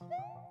what I...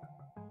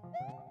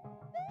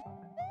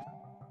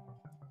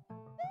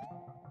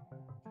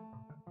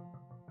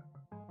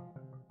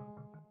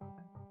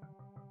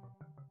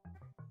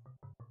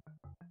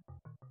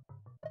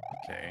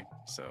 Okay,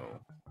 so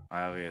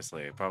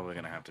obviously probably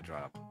gonna have to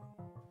drop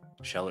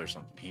shell or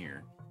something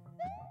here.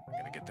 I'm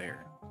gonna get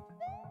there.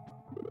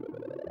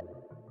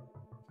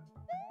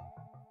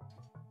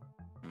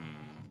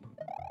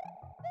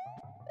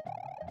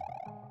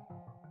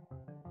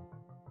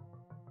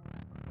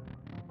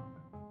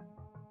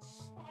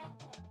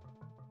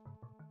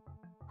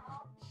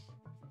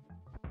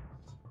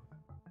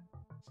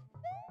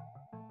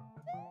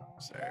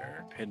 Is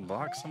there a hidden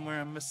block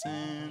somewhere I'm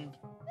missing?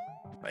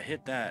 If I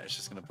hit that, it's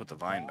just gonna put the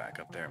vine back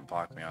up there and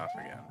block me off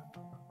again.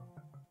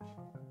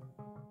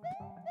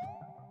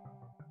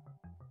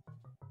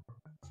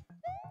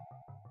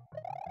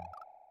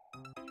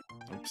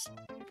 Oops.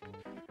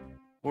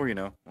 Or, you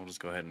know, we'll just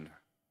go ahead and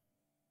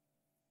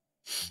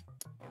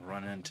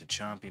run into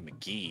Chompy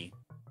McGee.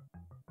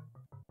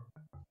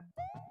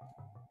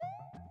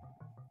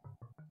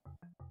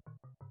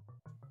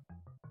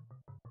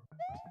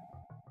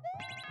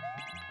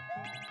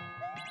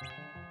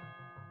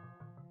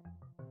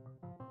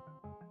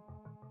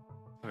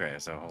 Okay,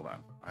 so hold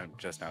on. I'm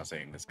just now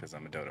saying this because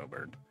I'm a dodo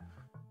bird.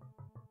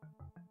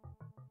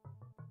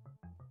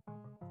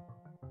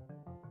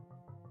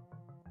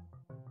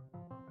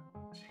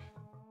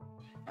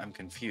 I'm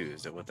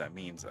confused at what that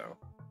means, though.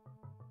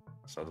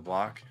 So the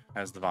block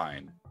has the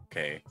vine,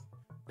 okay.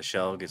 The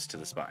shell gets to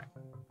the spine.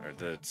 Or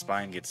the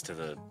spine gets to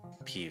the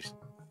P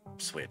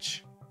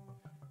switch.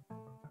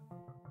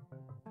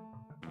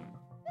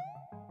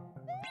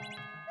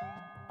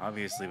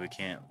 Obviously, we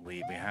can't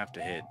leave. We have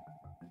to hit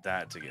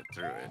that to get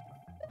through it.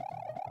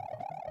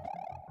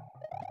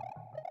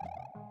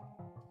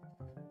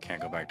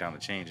 Can't go back down to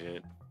change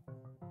it.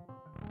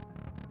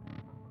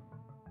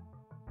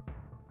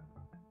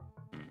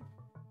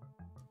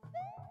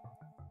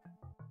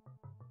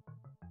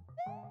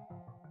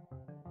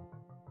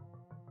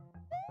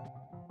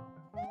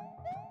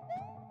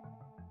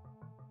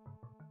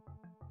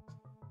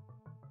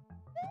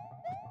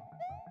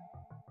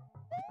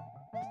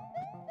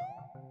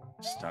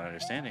 Just not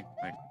understanding.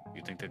 Like,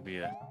 you think there'd be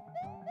a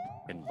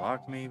hidden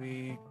block,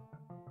 maybe?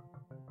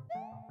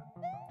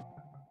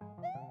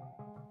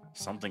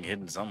 Something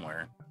hidden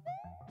somewhere.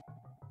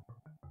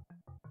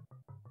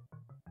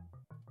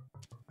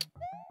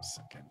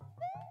 Second.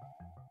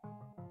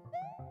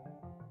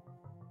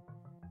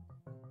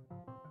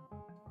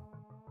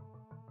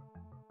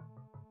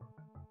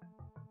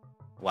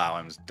 Wow,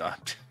 I'm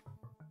stuck.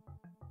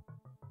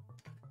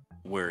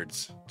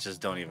 Words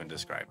just don't even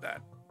describe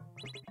that.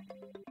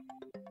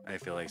 I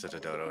feel like such a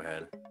dodo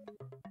head.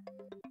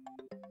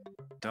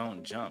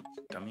 Don't jump,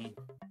 dummy.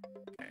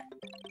 Okay.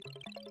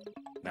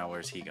 Now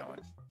where's he going?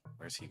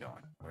 Where's he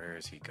going? Where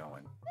is he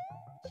going?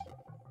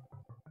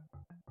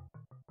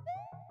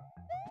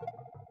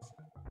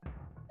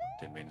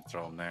 Didn't mean to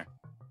throw him there.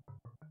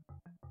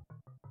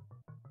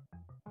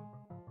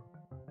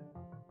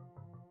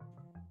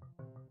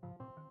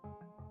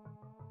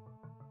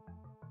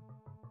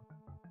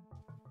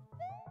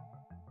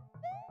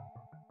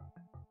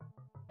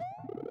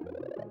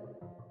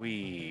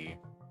 We.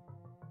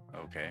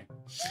 Okay.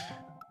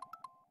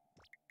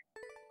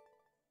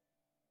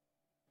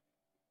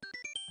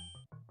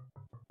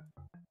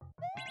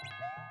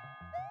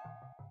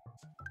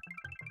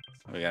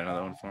 We got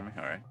another one for me?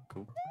 Alright,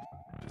 cool.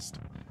 Just.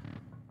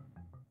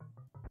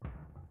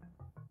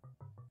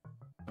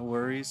 No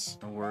worries,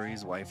 no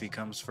worries. Wifey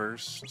comes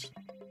first.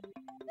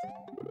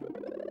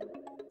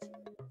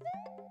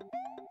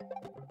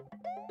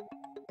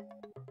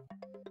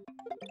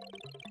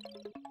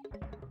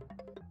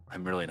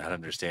 I'm really not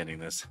understanding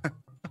this.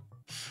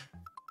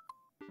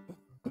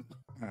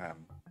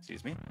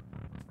 Excuse me.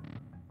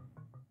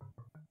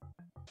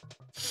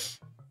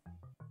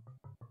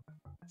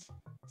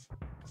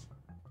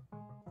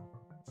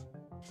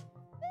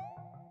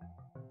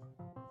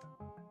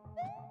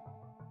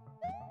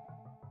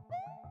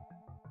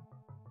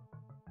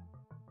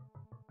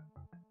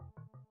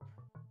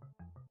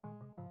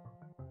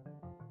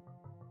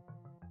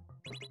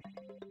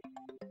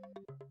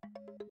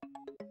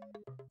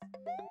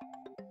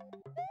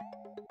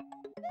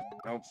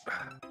 Nope.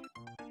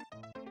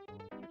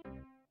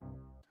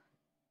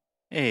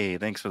 Hey,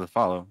 thanks for the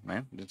follow,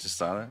 man. Just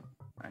saw that.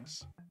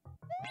 Nice.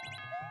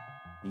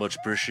 Much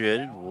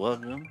appreciated.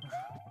 Welcome.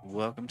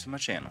 Welcome to my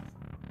channel.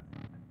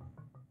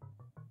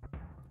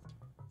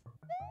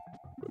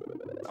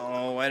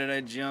 Oh, why did I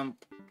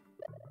jump?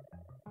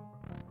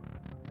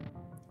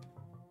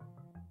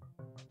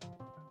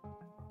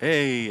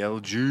 Hey,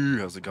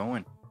 LG, how's it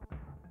going?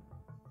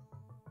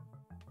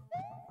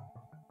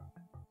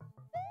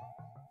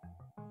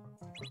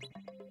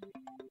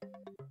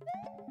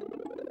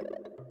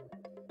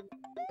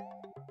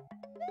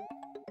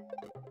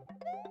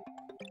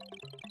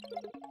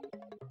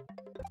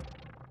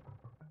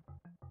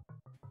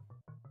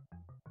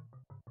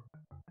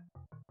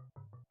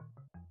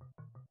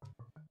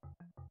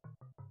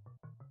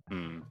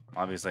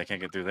 Obviously I can't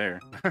get through there.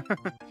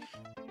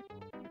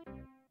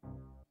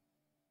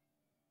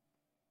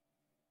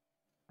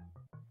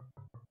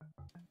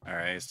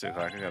 Alright, it's 2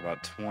 o'clock. I got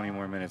about 20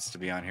 more minutes to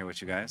be on here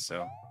with you guys,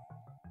 so I'm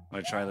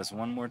going to try this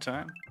one more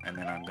time, and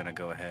then I'm going to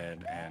go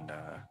ahead and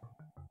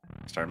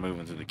start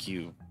moving through the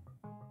queue.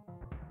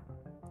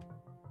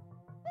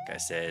 Like I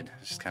said,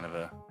 it's just kind of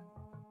a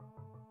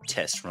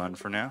test run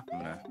for now.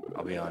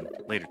 I'll be on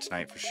later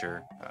tonight for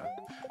sure,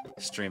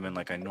 streaming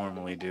like I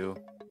normally do.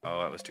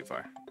 Oh, that was too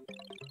far.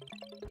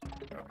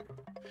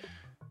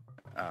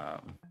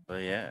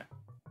 But yeah.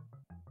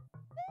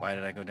 Why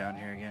did I go down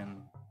here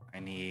again? I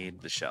need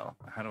the shell.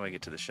 How do I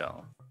get to the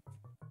shell?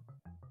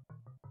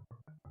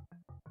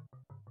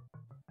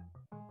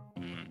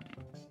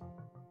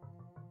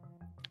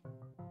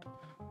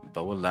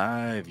 Bo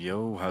Alive,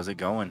 yo, how's it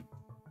going?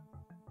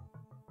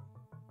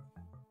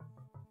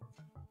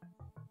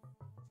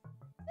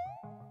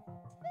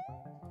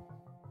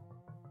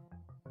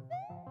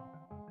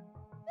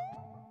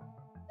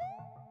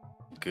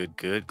 Good,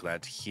 good.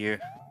 Glad to hear.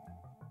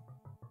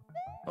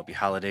 Hope your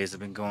holidays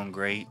have been going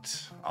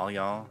great. All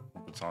y'all.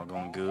 It's all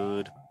going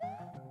good.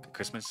 Good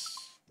Christmas.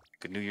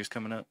 Good New Year's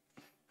coming up.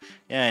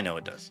 Yeah, I know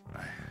it does.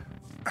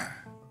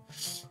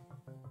 Just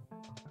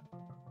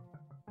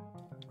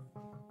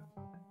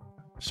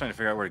trying to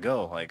figure out where to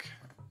go. Like,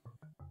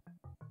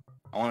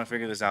 I want to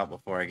figure this out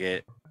before I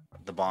get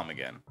the bomb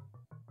again.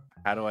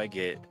 How do I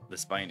get the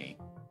Spiny?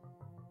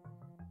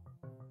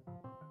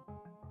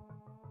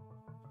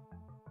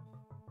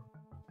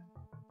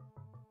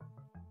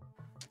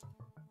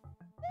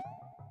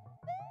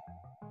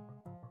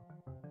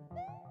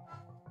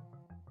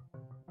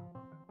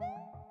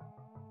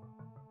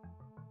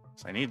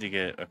 So I need to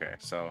get, okay,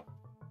 so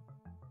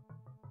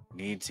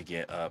need to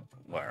get up,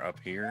 where, up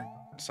here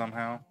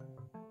somehow?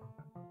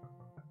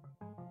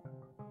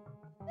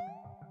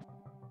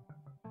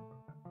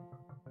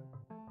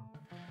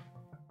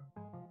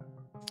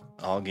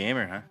 All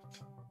gamer, huh?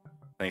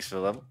 Thanks for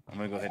the level. I'm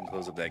gonna go ahead and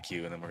close up that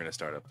queue and then we're gonna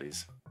start up,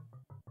 please.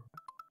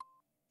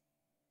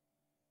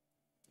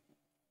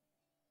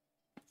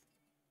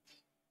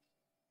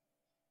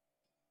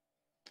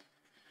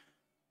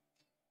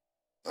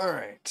 All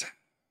right.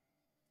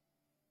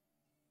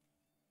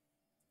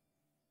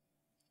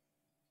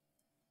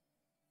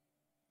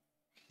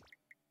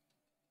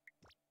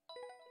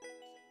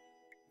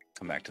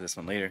 Come back to this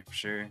one later, for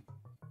sure.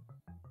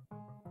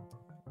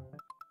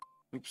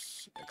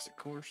 Oops, exit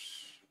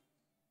course.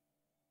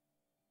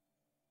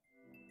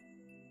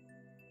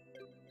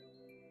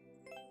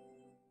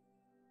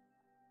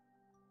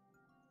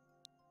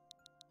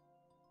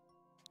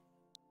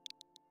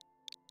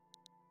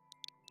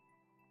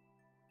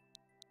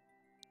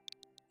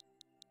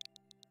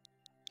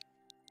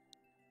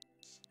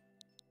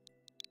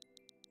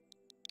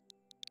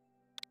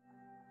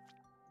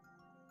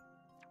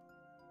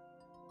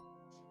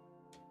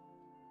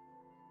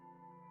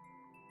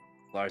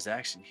 Lars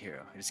Action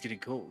Hero. It's getting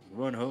cold.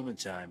 Run home in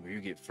time or you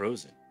get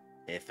frozen.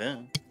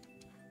 FM.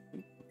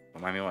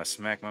 Remind me when I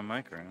smack my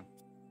mic around.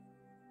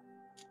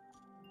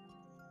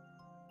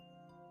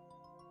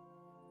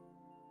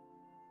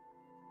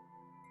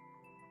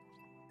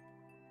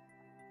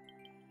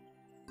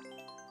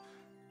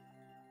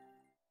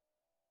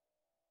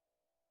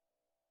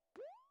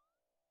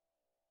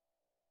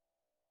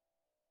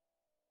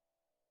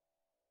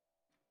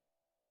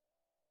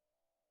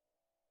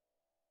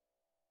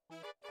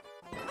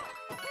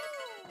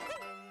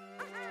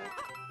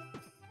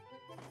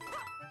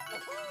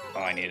 Oh,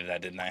 I needed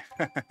that, didn't I?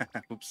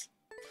 Oops.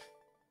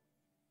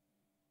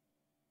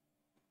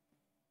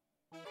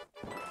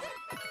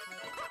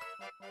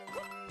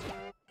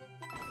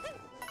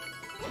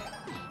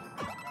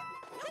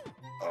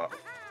 I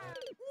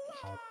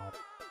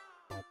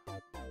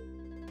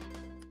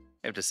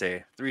have to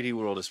say, 3D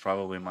World is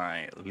probably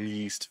my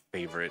least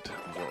favorite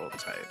world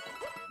type.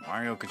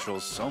 Mario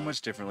controls so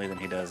much differently than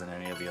he does in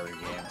any of the other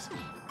games.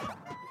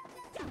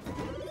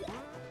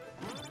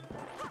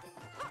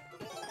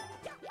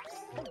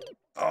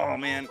 Oh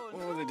man,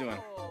 what was I doing?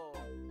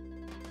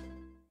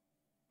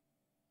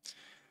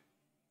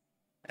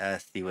 I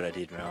see what I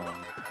did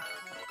wrong.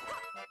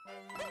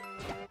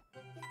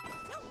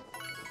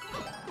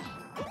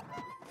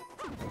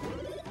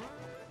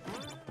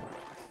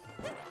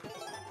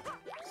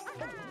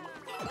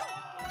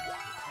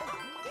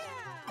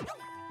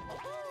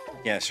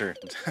 Yeah, sure.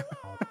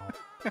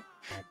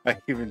 I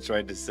even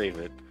tried to save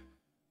it.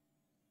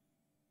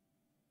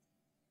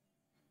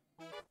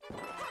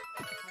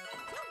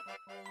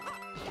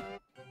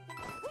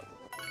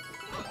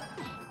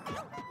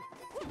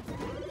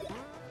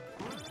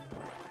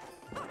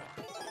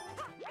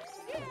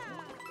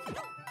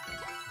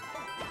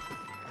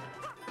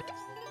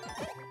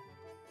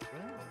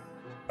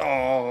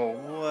 Oh,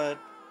 what?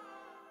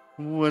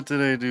 What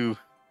did I do?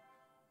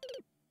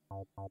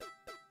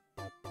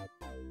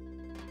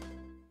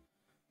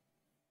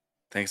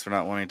 Thanks for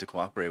not wanting to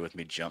cooperate with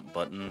me, jump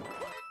button.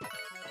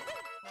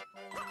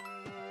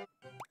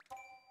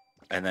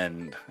 And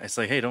then it's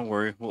like, hey, don't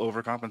worry, we'll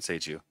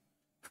overcompensate you.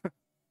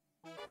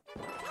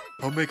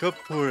 I'll make up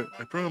for it,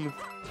 I promise.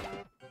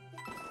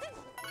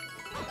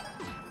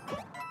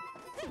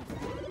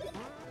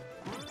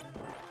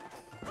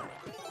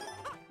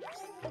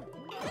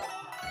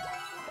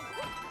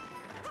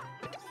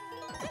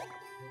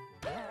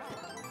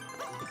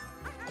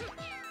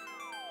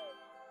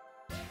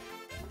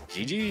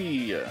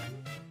 GG!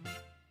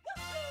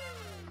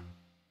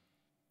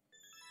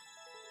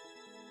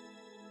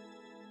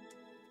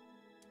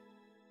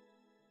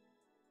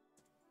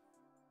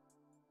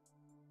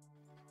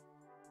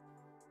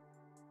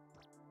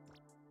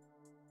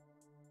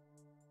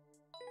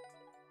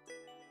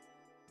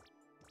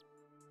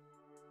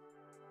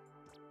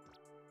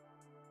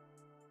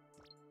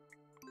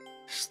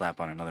 Slap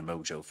on another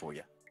mojo for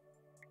you.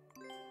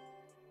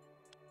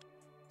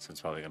 So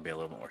it's probably gonna be a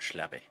little more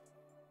slappy.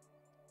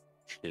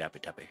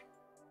 Slappy tappy.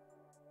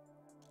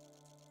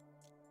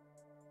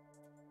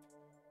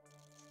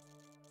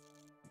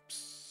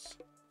 Oops.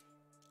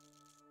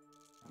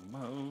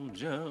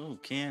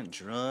 Mojo can't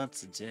draw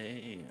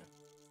today.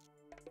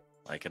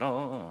 Like it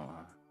all.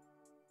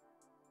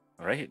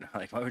 Right?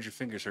 Like, why would your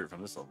fingers hurt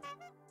from this level? I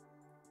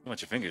don't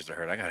want your fingers to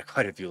hurt. I got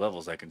quite a few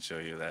levels I can show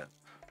you that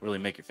really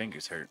make your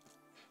fingers hurt.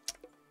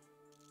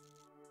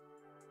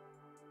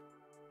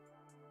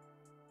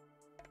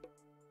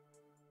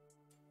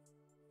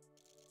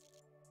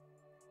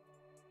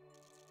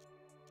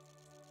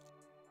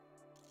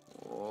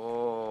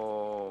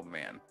 Oh,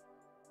 man.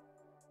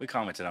 We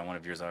commented on one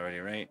of yours already,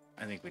 right?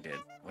 I think we did.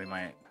 We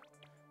might,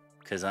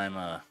 because I'm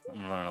running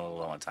a little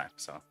low on time,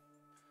 so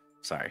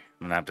sorry. I'm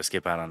going to have to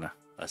skip out on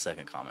a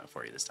second comment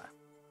for you this time.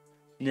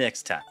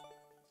 Next time.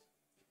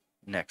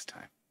 Next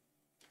time.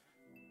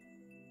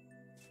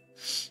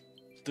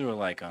 Do a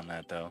like on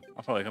that though.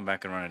 I'll probably come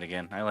back and run it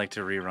again. I like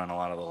to rerun a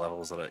lot of the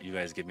levels that you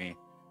guys give me,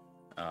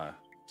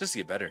 just to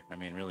get better. I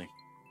mean, really,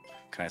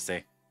 what can I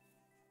say?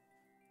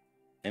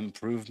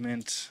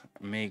 Improvement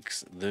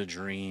makes the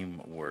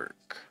dream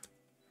work.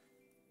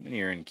 I mean,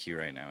 you're in queue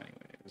right now,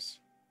 anyways.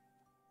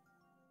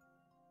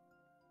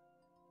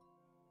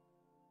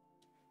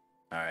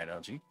 All right,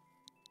 LG.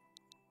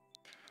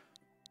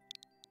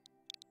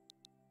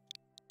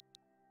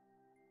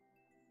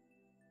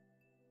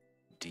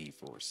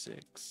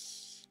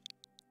 D46.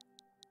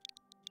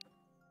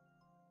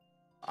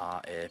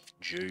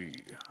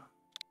 RFG.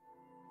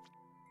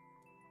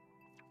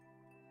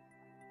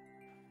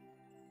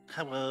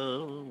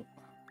 Hello.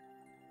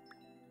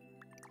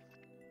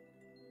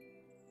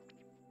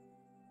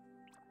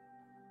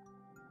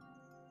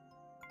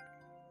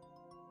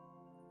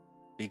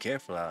 Be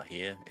careful out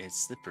here. It's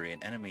slippery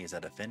and enemies are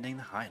defending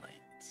the highlands.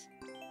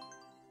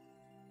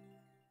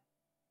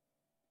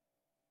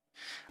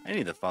 I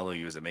need to follow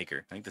you as a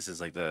maker. I think this is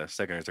like the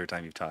second or third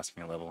time you've tossed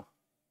me a level.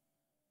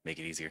 Make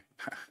it easier.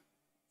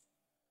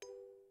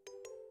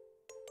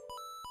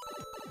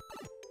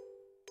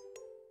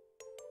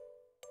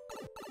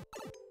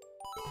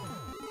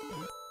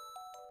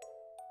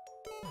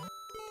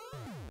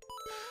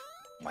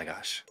 My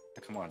gosh.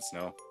 Come on,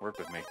 Snow. Work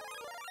with me.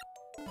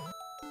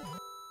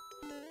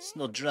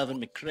 Snow driving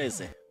me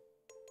crazy.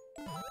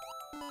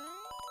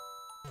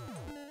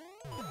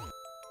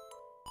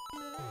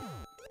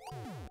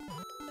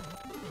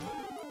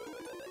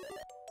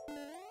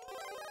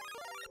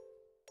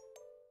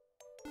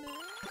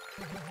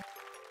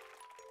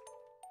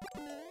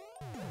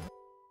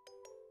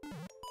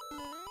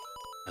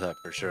 I thought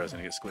for sure I was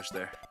gonna get squished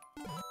there.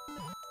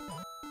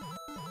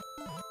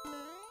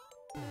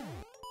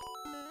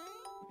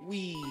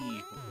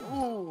 Wee!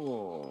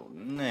 Ooh,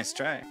 nice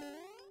try,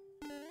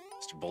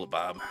 Mr. Bullet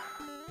Bob.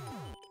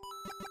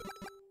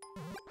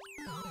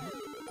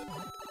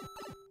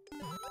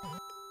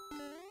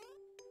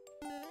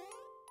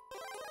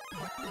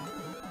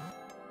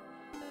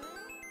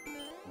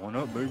 One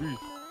up, baby.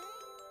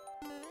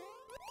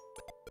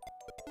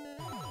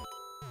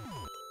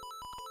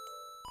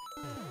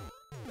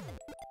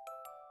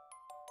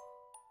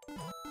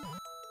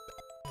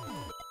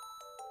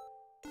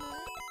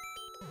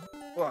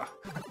 Wow.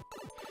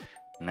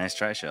 Nice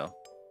try, Shell.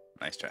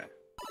 Nice try.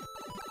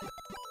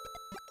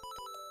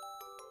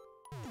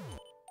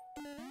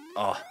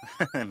 Oh,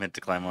 I meant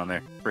to climb on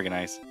there. Friggin'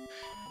 nice.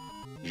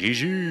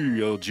 GG,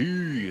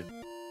 LG.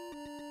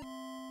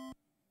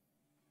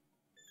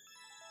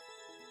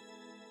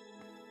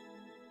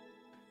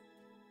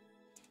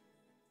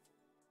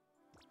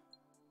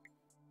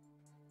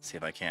 See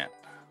if I can't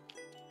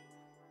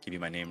give you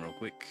my name real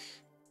quick.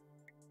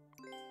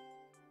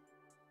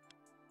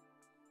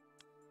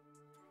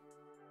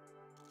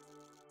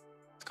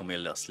 It's gonna be a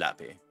little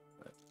slappy,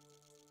 but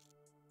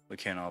we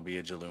can't all be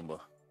a Jalumba.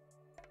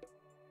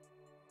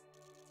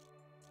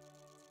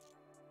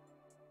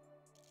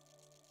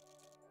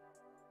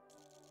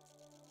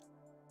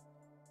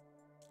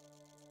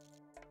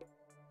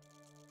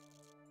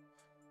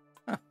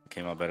 Huh,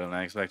 came out better than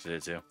I expected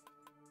it to.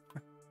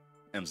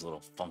 M's a little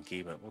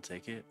funky, but we'll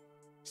take it.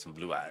 Some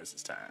blue eyes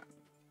this time.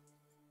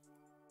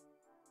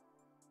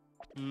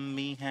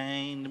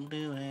 Behind the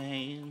blue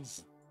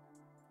eyes.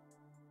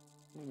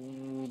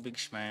 Ooh, big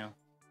smile.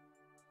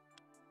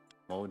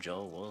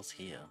 Mojo was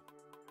here.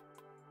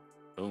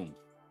 Boom.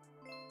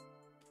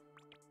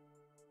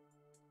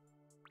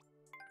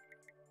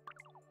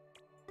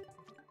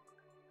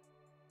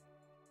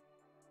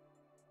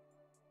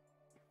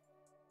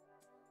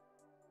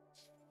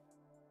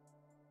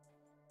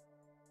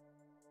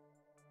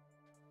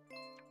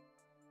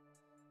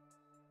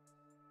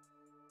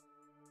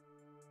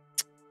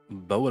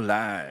 Bo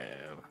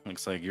alive.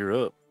 Looks like you're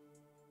up.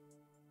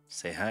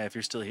 Say hi if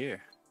you're still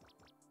here.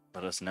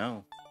 Let us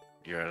know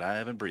you're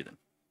alive and breathing.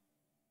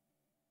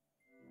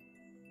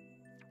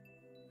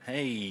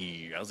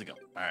 Hey, how's it going?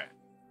 All right.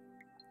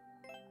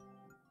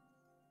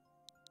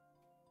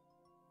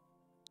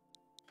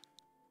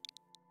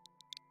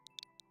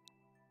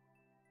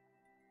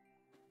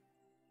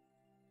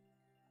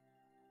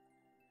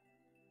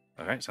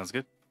 All right, sounds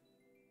good.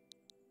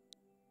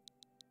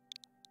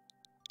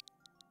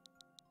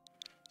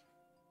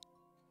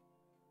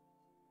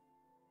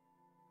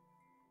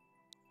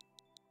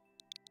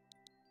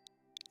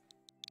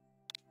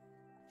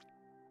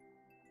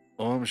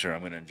 Oh, I'm sure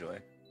I'm gonna enjoy.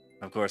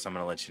 Of course, I'm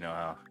gonna let you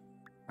know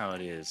how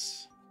it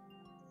is.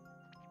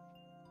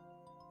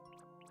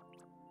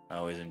 I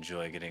always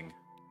enjoy getting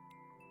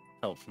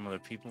help from other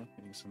people,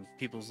 getting some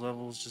people's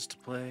levels just to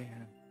play.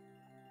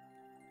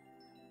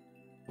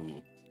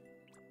 Ooh.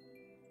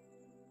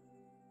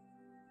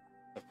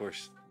 Of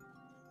course.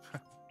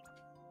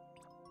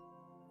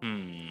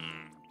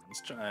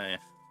 Let's try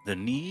the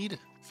need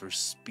for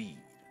speed.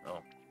 Oh,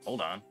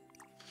 hold on.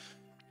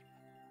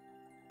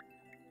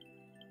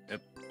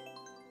 Yep.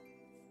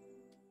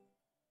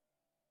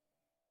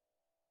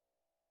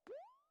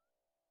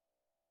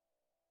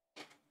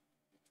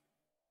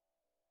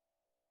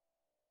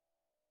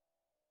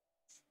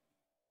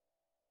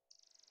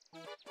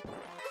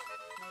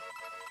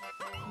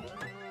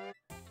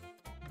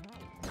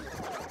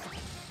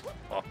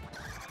 Oh.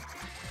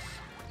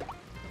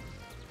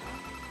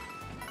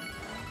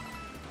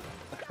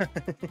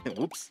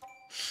 Whoops.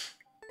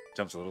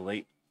 Jumps a little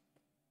late.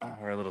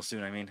 Or a little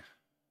soon, I mean.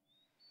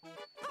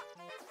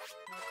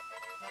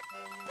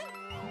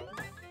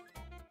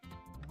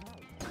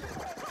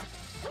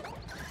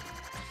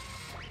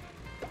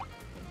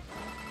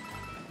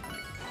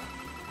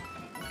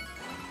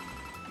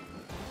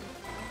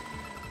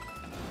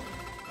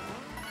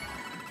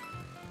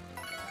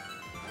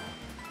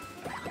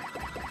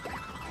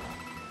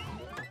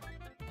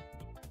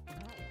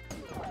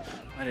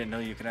 I didn't know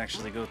you could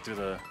actually go through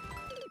the...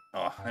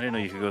 Oh, I didn't know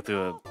you could go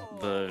through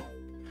the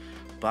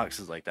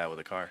boxes like that with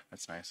a car.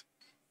 That's nice.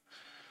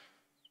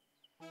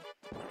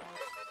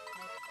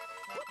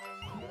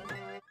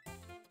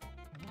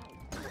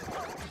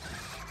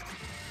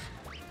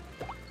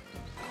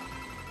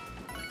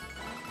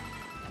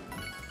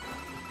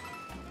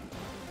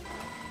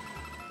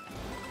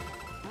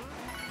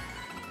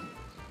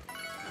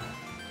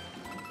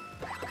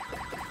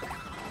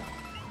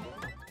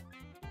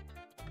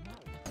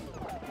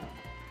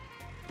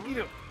 You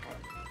do.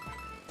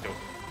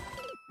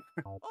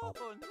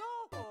 Oh no!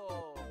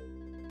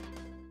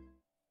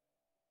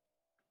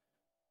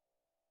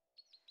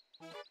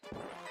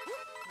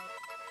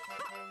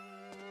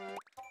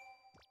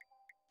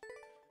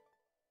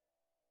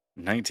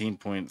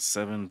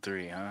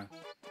 19.73, huh?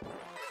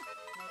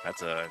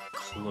 That's a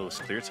close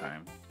clear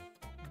time.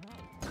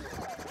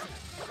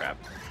 Crap.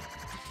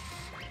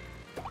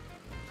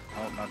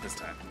 Oh, not this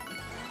time.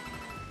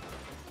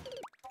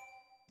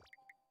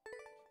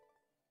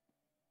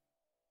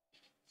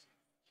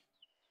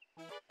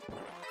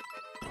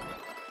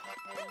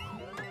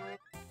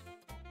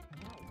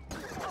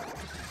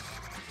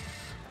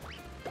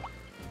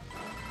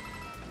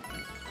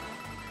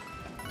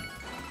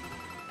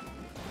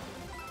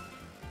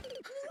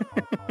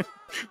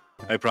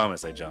 I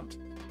promise I jumped.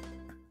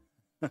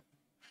 Kind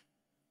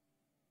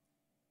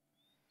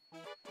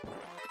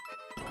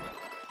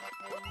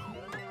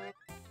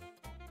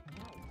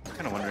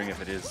of wondering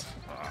if it is,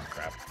 oh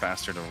crap,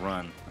 faster to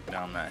run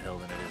down that hill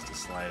than it is to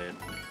slide it.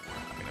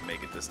 I'm gonna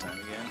make it this time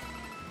again.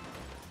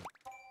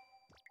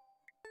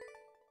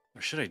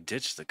 Or should I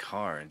ditch the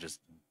car and just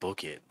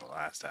book it in the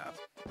last half?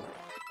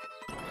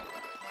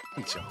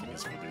 Jumping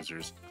is for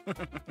losers.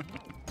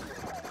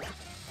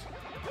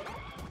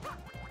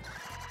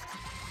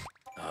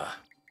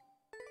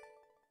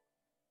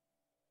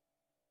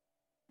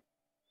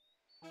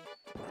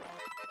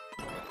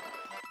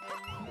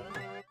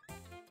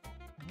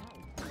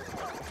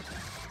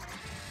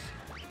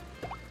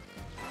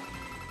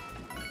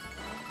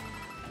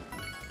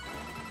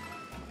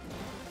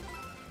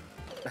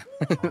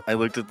 I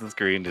looked at the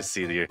screen to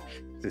see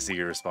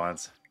your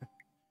response.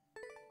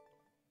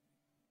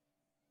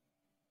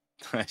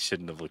 I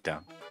shouldn't have looked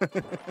down.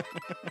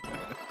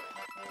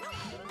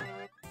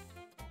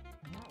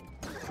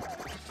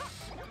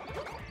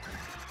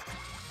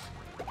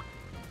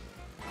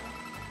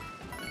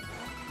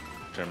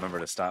 To remember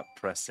to stop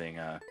pressing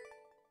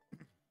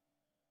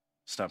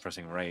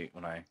right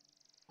when I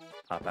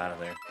pop out of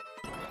there.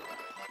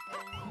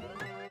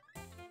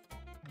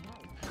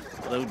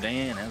 Hello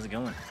Dan, how's it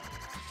going?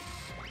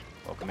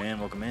 Welcome in,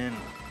 welcome in.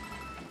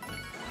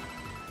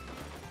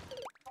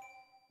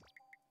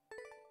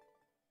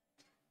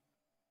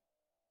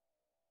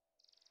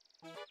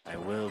 I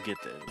will get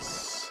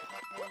this.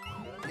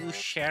 You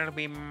shall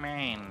be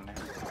mine.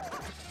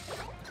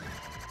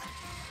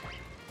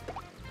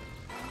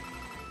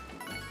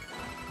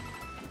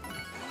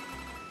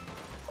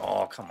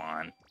 Oh, come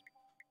on.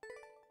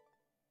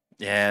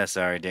 Yeah,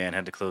 sorry, Dan.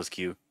 Had to close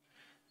queue.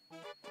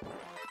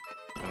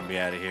 I'm gonna be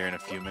out of here in a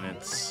few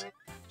minutes.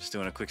 Just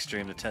doing a quick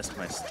stream to test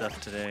my stuff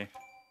today.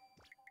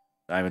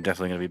 I'm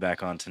definitely gonna be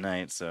back on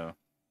tonight, so.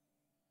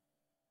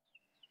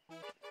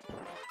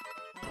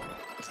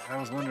 I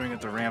was wondering if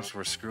the ramps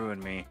were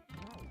screwing me.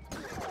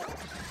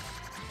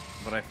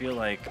 But I feel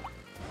like...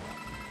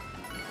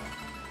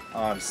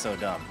 Oh, I'm so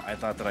dumb. I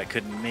thought that I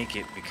couldn't make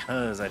it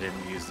because I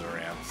didn't use the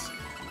ramps.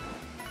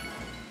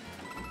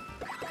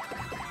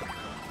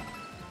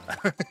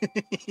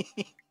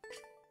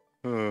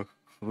 Oh,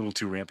 a little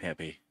too ramp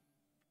happy.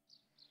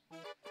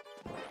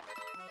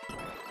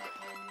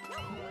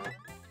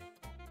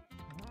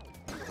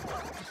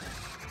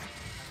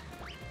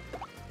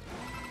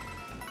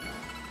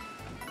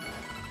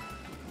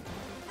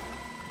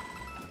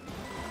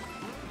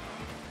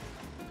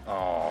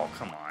 Oh,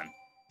 come on.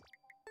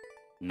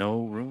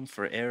 No room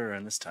for error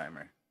in this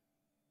timer.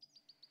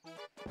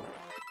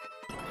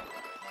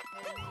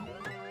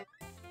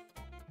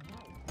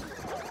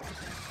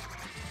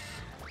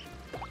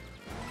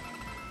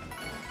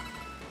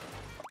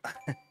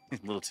 A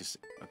little too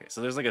soon. Okay,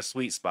 so there's like a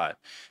sweet spot,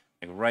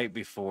 like right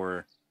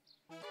before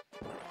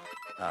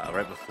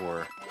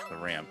the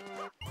ramp.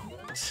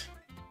 If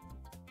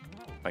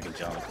I can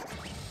jump.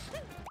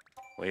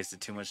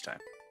 Wasted too much time.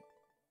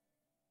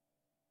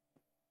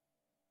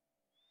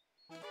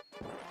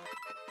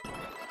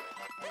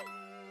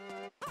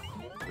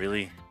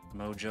 really?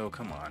 Mojo,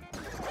 come on.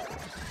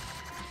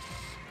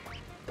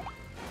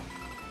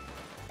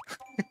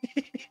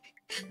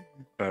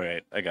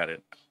 Alright, I got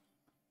it.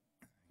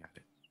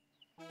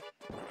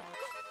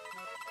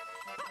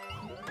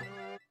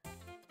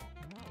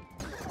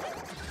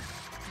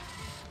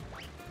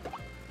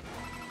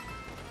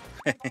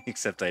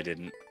 Except I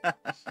didn't.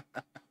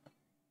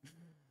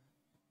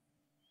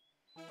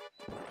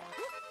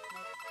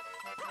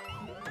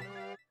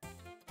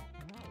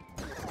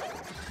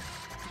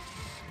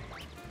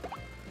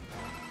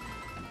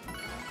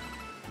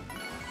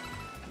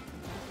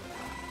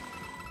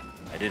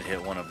 I did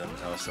hit one of them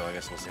though, so I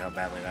guess we'll see how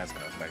badly that's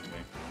gonna affect me.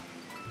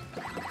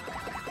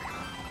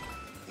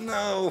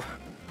 No!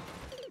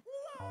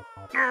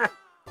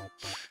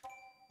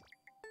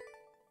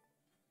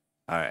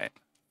 Alright.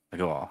 I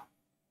go all.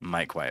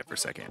 Mic quiet for a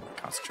second.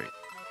 Concentrate.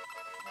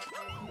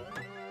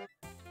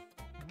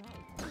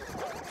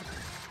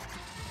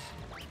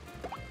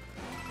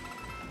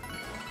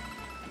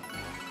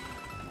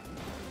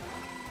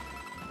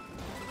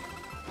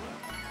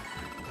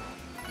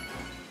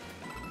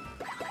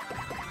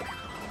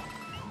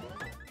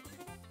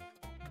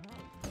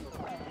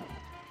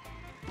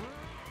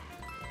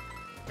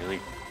 Really?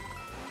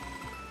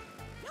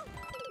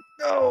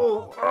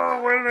 No!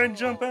 Oh, where did I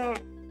jump out?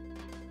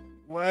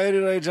 Why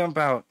did I jump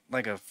out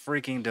like a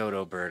freaking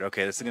dodo bird?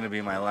 Okay, this is going to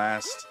be my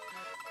last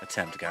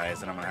attempt,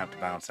 guys, and I'm going to have to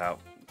bounce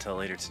out until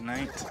later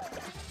tonight.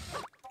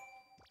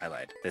 I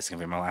lied. This is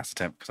going to be my last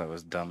attempt because I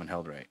was dumb and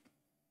held right.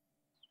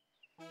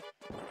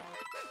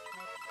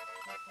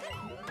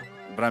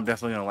 But I'm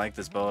definitely going to like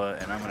this boa,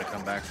 and I'm going to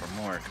come back for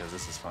more because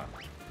this is fun.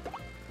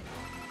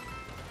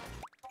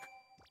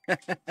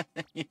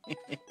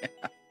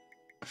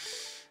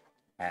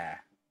 Yeah.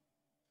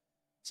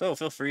 So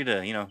feel free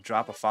to,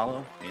 drop a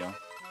follow,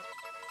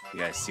 You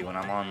guys see when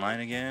I'm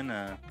online again,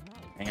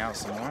 hang out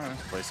some more,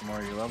 play some more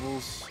of your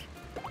levels,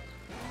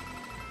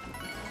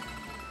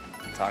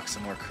 talk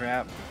some more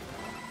crap,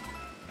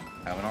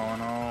 have an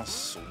all-in-all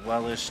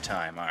swellish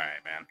time.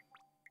 Alright, man.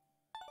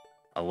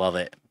 I love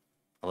it.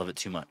 I love it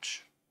too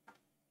much.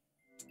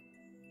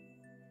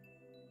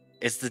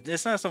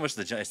 It's not so much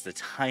the jump, it's the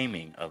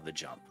timing of the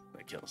jump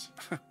that kills.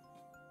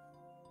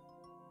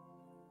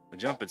 The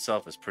jump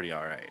itself is pretty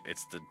alright.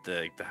 It's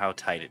the how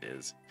tight it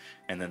is.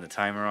 And then the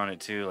timer on it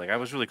too. Like, I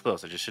was really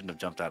close. I just shouldn't have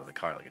jumped out of the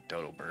car like a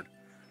dodo bird.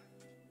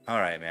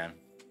 Alright, man.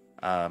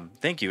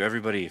 Thank you,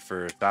 everybody,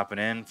 for stopping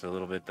in for the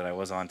little bit that I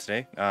was on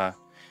today.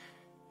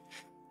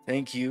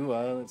 Thank you.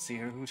 Let's see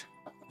here who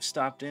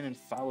stopped in and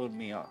followed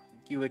me.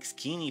 Thank you,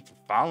 Xkini, for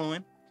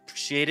following.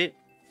 Appreciate it.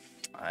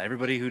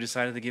 Everybody who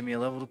decided to give me a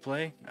level to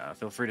play,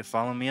 feel free to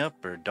follow me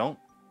up or don't.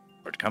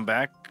 Or to come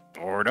back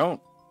or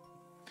don't.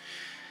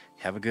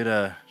 Have a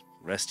good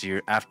rest of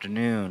your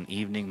afternoon,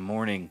 evening,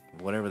 morning,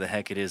 whatever the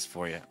heck it is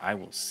for you. I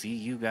will see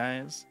you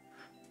guys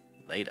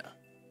later.